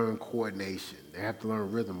to learn coordination. They have to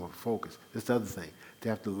learn rhythm or focus. This other thing, they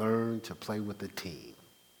have to learn to play with the team.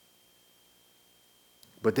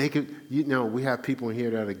 But they could, we have people in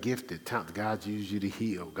here that are gifted. God's used you to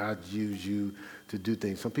heal. God's used you to do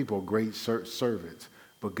things. Some people are great servants,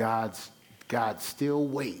 but God still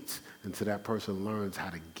waits until that person learns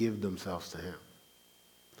how to give themselves to him.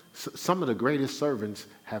 Some of the greatest servants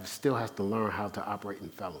still have to learn how to operate in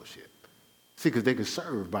fellowship. See, because they can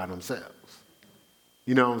serve by themselves.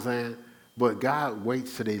 You know what I'm saying? But God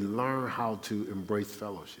waits till they learn how to embrace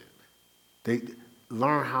fellowship. They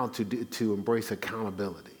learn how to embrace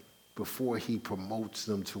accountability before he promotes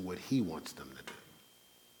them to what he wants them to do.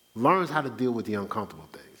 Learns how to deal with the uncomfortable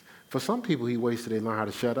things. For some people, he waits till they learn how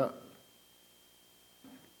to shut up.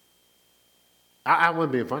 I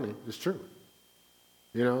wasn't being funny. It's true.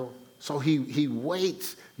 You know? So he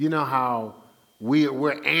waits. You know how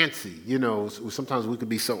we're antsy. You know, sometimes we can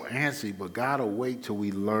be so antsy, but God will wait till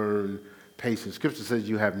we learn patience. Scripture says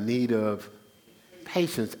you have need of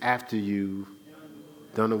patience after you've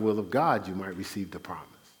done the will of God, you might receive the promise.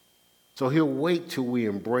 So he'll wait till we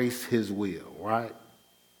embrace his will, right?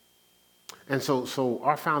 And so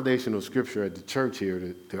our foundational scripture at the church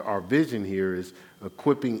here, our vision here is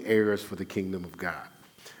equipping heirs for the kingdom of God.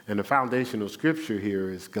 And the foundational scripture here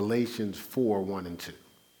is Galatians 4:1-2.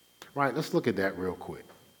 Right, let's look at that real quick.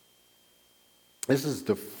 This is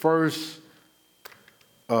the first,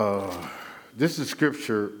 this is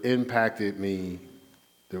scripture impacted me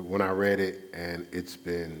when I read it, and it's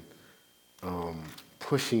been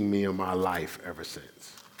pushing me in my life ever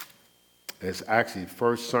since. It's actually the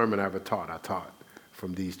first sermon I ever taught. I taught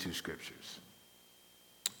from these two scriptures.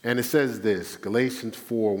 And it says this, Galatians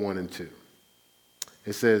 4:1-2.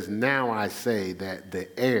 It says, now I say that the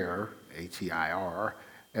heir, H-E-I-R,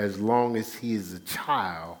 as long as he is a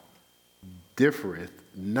child, differeth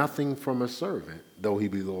nothing from a servant, though he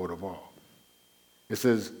be Lord of all. It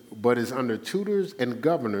says, but is under tutors and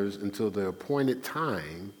governors until the appointed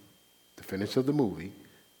time, the finish of the movie,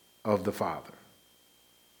 of the Father.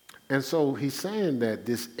 And so he's saying that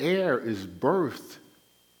this heir is birthed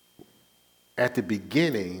at the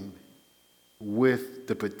beginning with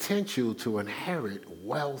the potential to inherit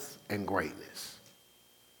wealth and greatness.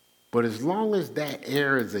 But as long as that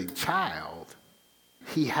heir is a child,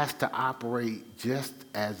 he has to operate just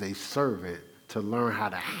as a servant to learn how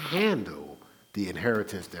to handle the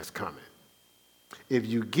inheritance that's coming. If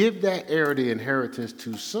you give that heir the inheritance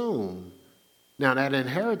too soon, now that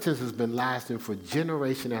inheritance has been lasting for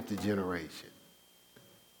generation after generation.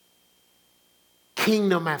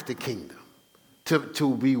 Kingdom after kingdom.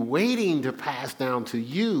 To be waiting to pass down to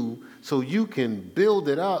you so you can build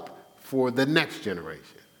it up for the next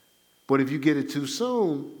generation. But if you get it too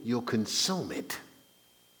soon, you'll consume it.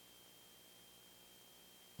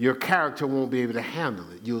 Your character won't be able to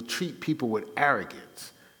handle it. You'll treat people with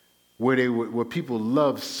arrogance. Where people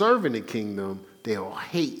love serving the kingdom, they'll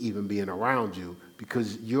hate even being around you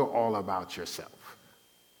because you're all about yourself.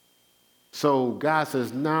 So God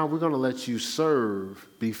says, now we're going to let you serve,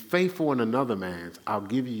 be faithful in another man's. I'll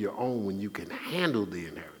give you your own when you can handle the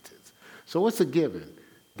inheritance. So it's a given.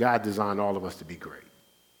 God designed all of us to be great.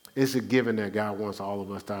 It's a given that God wants all of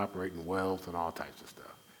us to operate in wealth and all types of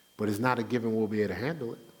stuff. But it's not a given we'll be able to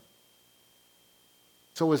handle it.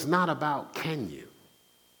 So it's not about can you.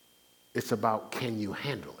 It's about can you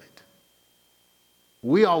handle it.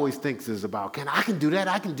 We always think it's about I can do that,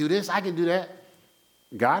 I can do this, I can do that.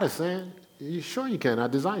 God is saying, sure you can. I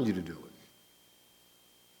designed you to do it.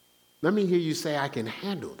 Let me hear you say, I can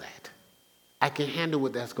handle that. I can handle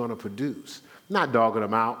what that's going to produce. Not dogging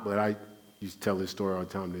them out, but I used to tell this story all the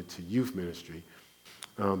time to youth ministry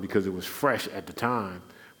because it was fresh at the time.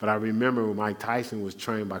 But I remember when Mike Tyson was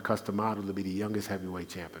trained by Cus D'Amato to be the youngest heavyweight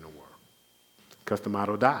champ in the world. Cus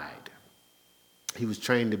D'Amato died. He was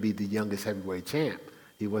trained to be the youngest heavyweight champ.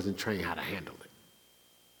 He wasn't trained how to handle it.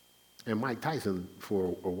 And Mike Tyson,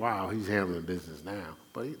 for a while, he's handling business now,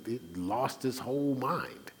 but he lost his whole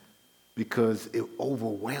mind because it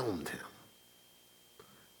overwhelmed him.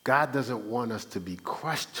 God doesn't want us to be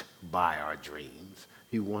crushed by our dreams.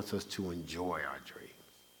 He wants us to enjoy our dreams.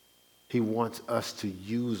 He wants us to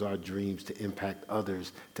use our dreams to impact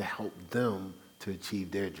others, to help them to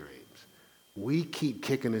achieve their dreams. We keep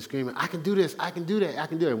kicking and screaming, I can do this, I can do that, I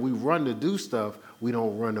can do it. We run to do stuff, we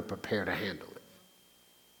don't run to prepare to handle it.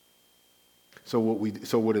 So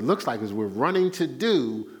what it looks like is we're running to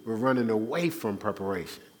do, we're running away from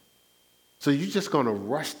preparation. So you're just going to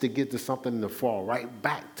rush to get to something and to fall right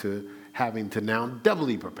back to having to now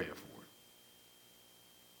doubly prepare for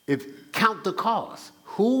it. Count the cost.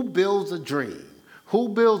 Who builds a dream? Who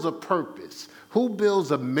builds a purpose? Who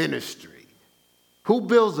builds a ministry? Who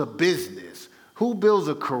builds a business? Who builds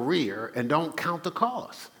a career and don't count the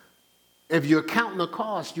cost? If you're counting the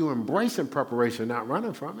cost, you're embracing preparation, not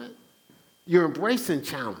running from it. You're embracing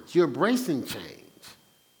challenge. You're embracing change.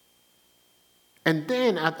 And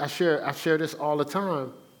then I share this all the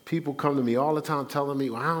time. People come to me all the time telling me,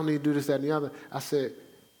 well, I don't need to do this, that, and the other. I said,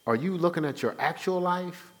 are you looking at your actual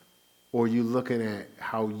life or are you looking at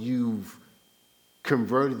how you've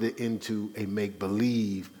converted it into a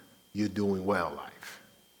make-believe you're doing well life?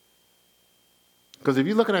 Because if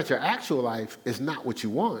you're looking at your actual life, it's not what you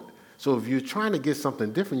want. So if you're trying to get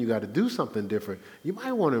something different, you got to do something different. You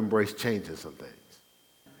might want to embrace changing some things.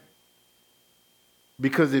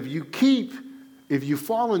 Because if you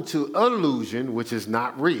fall into illusion, which is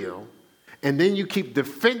not real, and then you keep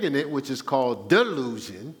defending it, which is called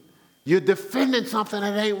delusion, you're defending something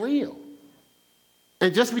that ain't real.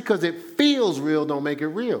 And just because it feels real don't make it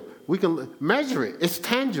real. We can measure it. It's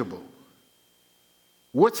tangible.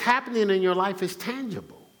 What's happening in your life is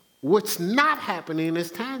tangible. What's not happening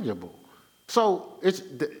is tangible. So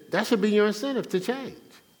that should be your incentive to change.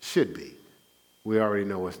 Should be. We already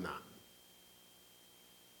know it's not.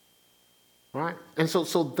 Right? And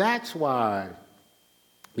so that's why,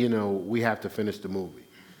 we have to finish the movie.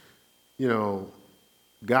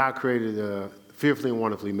 God created fearfully and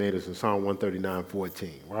wonderfully made us in Psalm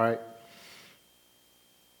 139:14, right?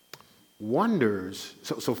 Wonders,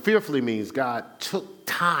 so fearfully means God took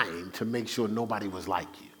time to make sure nobody was like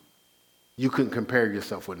you. You couldn't compare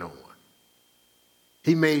yourself with no one.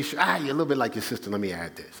 He made sure, you're a little bit like your sister, let me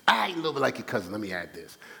add this. You're a little bit like your cousin, let me add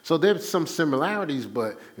this. So there's some similarities,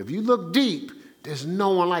 but if you look deep, there's no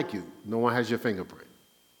one like you. No one has your fingerprint.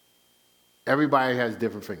 Everybody has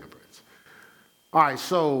different fingerprints. All right,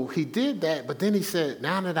 so he did that, but then he said,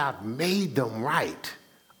 now that I've made them right,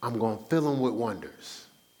 I'm going to fill them with wonders.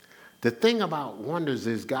 The thing about wonders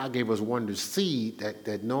is God gave us wonders seed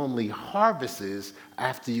that normally harvests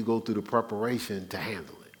after you go through the preparation to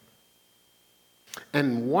handle it.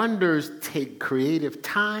 And wonders take creative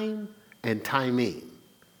time and timing.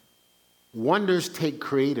 Wonders take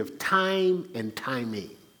creative time and timing.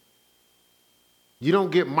 You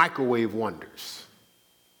don't get microwave wonders.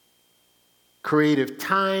 Creative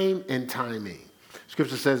time and timing.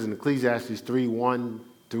 Scripture says in Ecclesiastes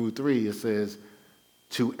 3:1-3, it says,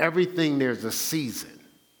 to everything there's a season,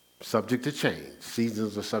 subject to change.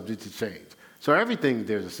 Seasons are subject to change. So everything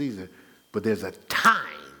there's a season, but there's a time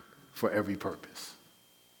for every purpose.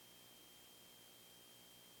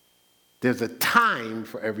 There's a time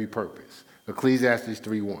for every purpose. Ecclesiastes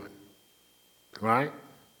 3:1. Right?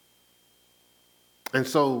 And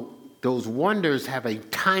so those wonders have a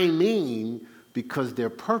timing because they're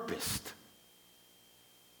purposed.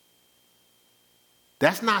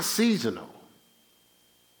 That's not seasonal.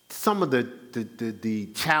 Some of the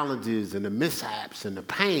challenges and the mishaps and the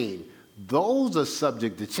pain, those are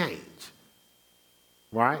subject to change.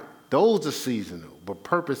 Right? Those are seasonal, but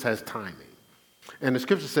purpose has timing. And the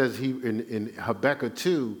scripture says in Habakkuk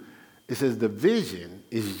 2, it says the vision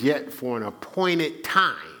is yet for an appointed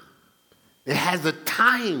time. It has a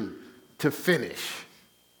time to finish.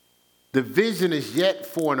 The vision is yet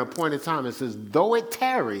for an appointed time. It says, though it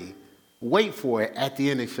tarry, wait for it. At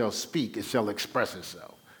the end it shall speak. It shall express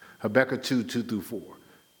itself. Habakkuk 2:2-4.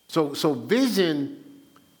 So vision,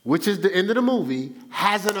 which is the end of the movie,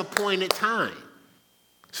 has an appointed time.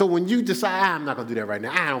 So when you decide, I'm not going to do that right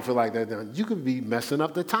now, I don't feel like that, you could be messing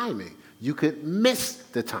up the timing. You could miss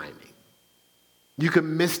the timing. You could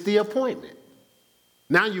miss the appointment.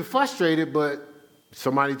 Now you're frustrated, but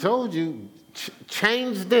somebody told you,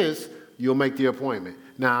 change this, you'll make the appointment.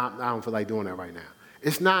 Now, I don't feel like doing that right now.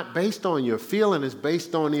 It's not based on your feeling, it's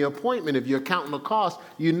based on the appointment. If you're counting the cost,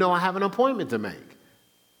 you know I have an appointment to make.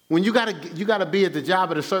 When you gotta be at the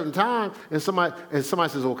job at a certain time, and somebody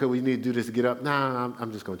says, okay, we need to do this to get up. Nah,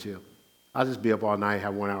 I'm just gonna chill. I'll just be up all night,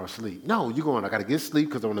 have 1 hour sleep. No, you're going, I gotta get sleep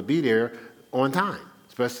because I want to be there on time,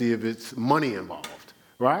 especially if it's money involved,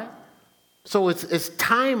 right? So it's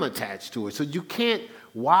time attached to it. So you can't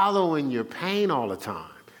wallow in your pain all the time.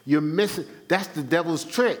 You're missing, that's the devil's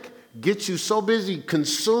trick. Get you so busy,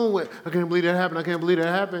 consumed with, I can't believe that happened, I can't believe that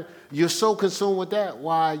happened. You're so consumed with that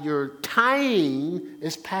while your time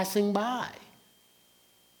is passing by.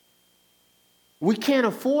 We can't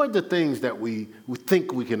afford the things that we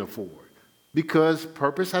think we can afford because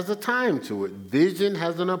purpose has a time to it. Vision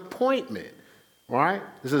has an appointment, right?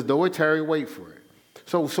 It says, though it tarry, wait for it.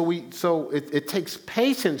 So it takes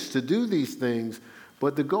patience to do these things,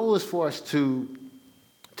 but the goal is for us to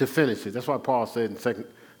finish it. That's why Paul said in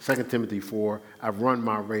 2 Timothy 4, I've run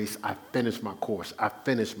my race, I finished my course, I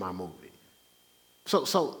finished my movie.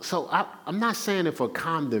 So I'm not saying it for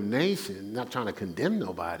condemnation, not trying to condemn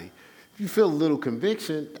nobody. If you feel a little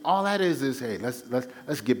conviction, all that is hey,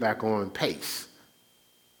 let's get back on pace.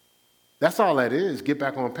 That's all that is, get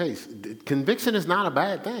back on pace. Conviction is not a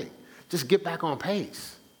bad thing. Just get back on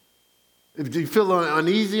pace. If you feel a little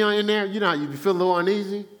uneasy in there, you know how you feel a little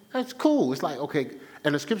uneasy? That's cool. It's like, okay,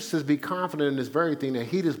 And the scripture says, be confident in this very thing, that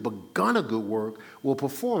he that's begun a good work will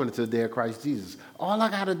perform it until the day of Christ Jesus. All I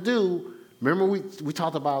got to do, remember we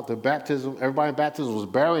talked about the baptism. Everybody in baptism was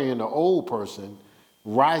burying the old person,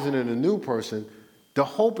 rising in a new person. The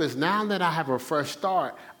hope is now that I have a fresh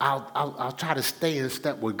start, I'll try to stay in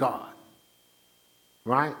step with God,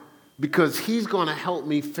 right? Because he's going to help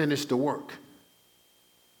me finish the work.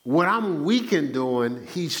 What I'm weak in doing,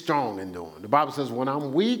 he's strong in doing. The Bible says when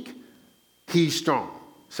I'm weak, he's strong.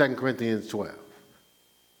 2 Corinthians 12.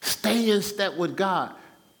 Stay in step with God.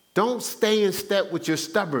 Don't stay in step with your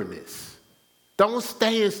stubbornness. Don't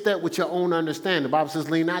stay in step with your own understanding. The Bible says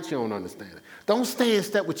lean not your own understanding. Don't stay in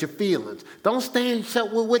step with your feelings. Don't stay in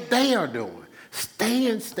step with what they are doing. Stay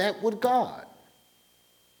in step with God.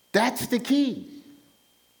 That's the key.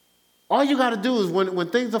 All you got to do is when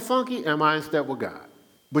things are funky, am I in step with God?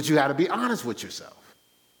 But you got to be honest with yourself.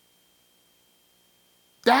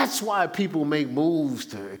 That's why people make moves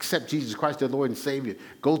to accept Jesus Christ, their Lord and Savior,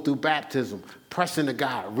 go through baptism, press into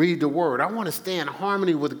God, read the Word. I want to stay in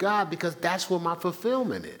harmony with God because that's where my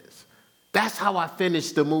fulfillment is. That's how I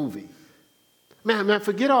finish the movie. Man,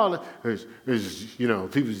 forget all the,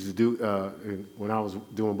 people used to do, when I was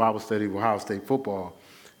doing Bible study with Ohio State football,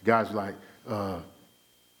 guys were like,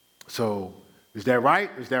 so is that right?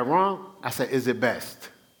 Is that wrong? I said, is it best?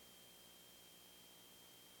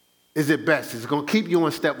 Is it best? Is it going to keep you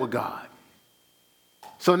in step with God?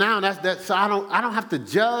 So now so I don't have to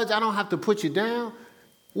judge. I don't have to put you down.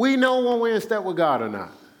 We know when we're in step with God or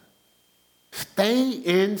not. Stay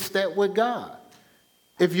in step with God.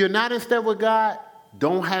 If you're not in step with God,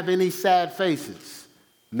 don't have any sad faces.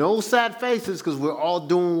 No sad faces because we're all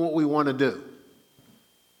doing what we want to do.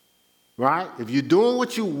 Right? If you're doing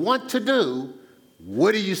what you want to do,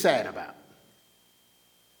 what are you sad about?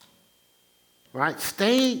 Right?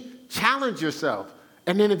 Challenge yourself.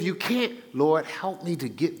 And then if you can't, Lord, help me to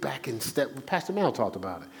get back in step. Pastor Mel talked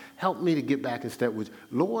about it. Help me to get back in step with,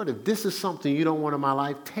 Lord, if this is something you don't want in my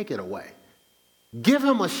life, take it away. Give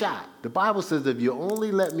him a shot. The Bible says, if you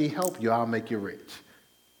only let me help you, I'll make you rich.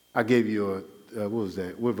 I gave you what was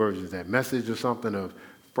that? What version is that? Message or something of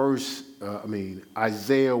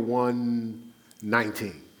Isaiah 1:19.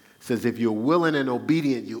 It says, if you're willing and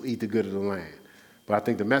obedient, you'll eat the good of the land. But I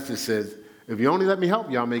think the message says, if you only let me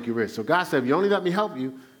help you, I'll make you rich. So God said, if you only let me help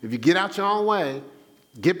you, if you get out your own way,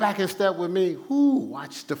 get back in step with me,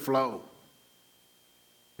 watch the flow.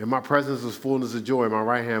 In my presence is fullness of joy. In my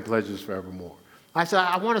right hand pleasures forevermore. I said,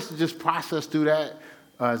 I want us to just process through that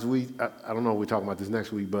as I don't know if we're talking about this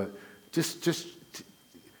next week, but just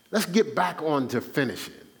let's get back on to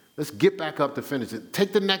finishing. Let's get back up to finish it.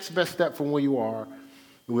 Take the next best step from where you are.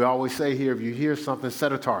 We always say here, if you hear something,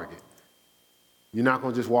 set a target. You're not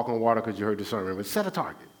going to just walk on water because you heard the sermon, but set a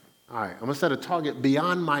target. All right, I'm going to set a target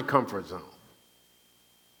beyond my comfort zone.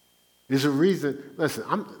 There's a reason. Listen,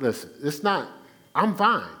 I'm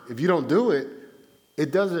fine. If you don't do it,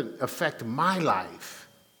 it doesn't affect my life.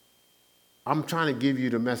 I'm trying to give you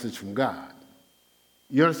the message from God.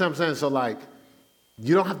 You understand what I'm saying? So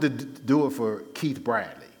you don't have to do it for Keith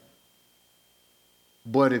Bradley.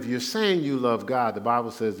 But if you're saying you love God, the Bible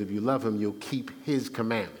says if you love him, you'll keep his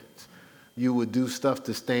commandments. You would do stuff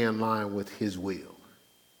to stay in line with his will.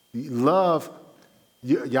 Love,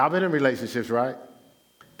 y'all been in relationships, right?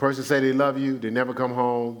 Person say they love you, they never come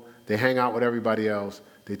home, they hang out with everybody else,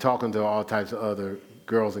 they talking to all types of other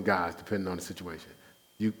girls and guys, depending on the situation.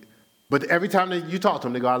 But every time you talk to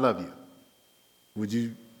them, they go, I love you. Would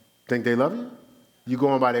you think they love you? You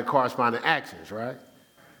going by their corresponding actions, right?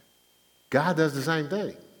 God does the same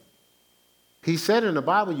thing. He said in the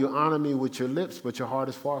Bible, you honor me with your lips, but your heart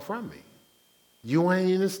is far from me. You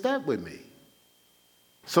ain't in step with me.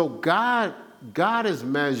 So God is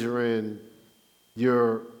measuring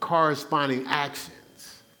your corresponding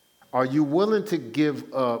actions. Are you willing to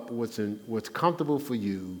give up what's comfortable for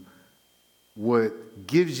you, what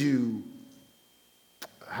gives you,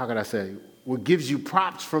 what gives you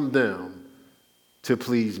props from them to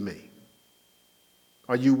please me?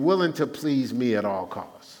 Are you willing to please me at all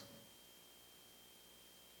costs?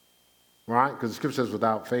 Right? Because the scripture says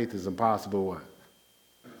without faith it's impossible what?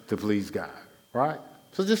 To please God. Right?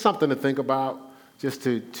 So just something to think about, just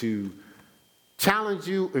to challenge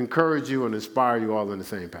you, encourage you, and inspire you all in the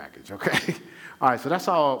same package. Okay? All right, so that's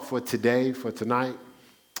all for today, for tonight.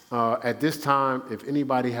 At this time, if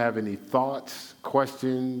anybody have any thoughts,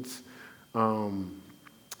 questions,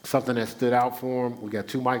 something that stood out for them, we got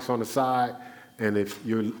 2 mics on the side. And if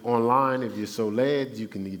you're online, if you're so led, you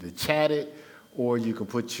can either chat it or you can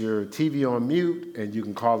put your TV on mute and you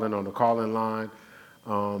can call in on the call-in line.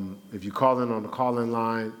 If you call in on the call-in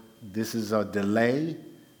line, this is a delay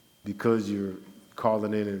because you're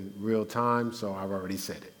calling in real time, so I've already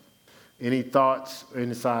said it. Any thoughts,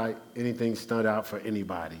 insight, anything stood out for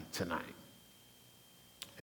anybody tonight?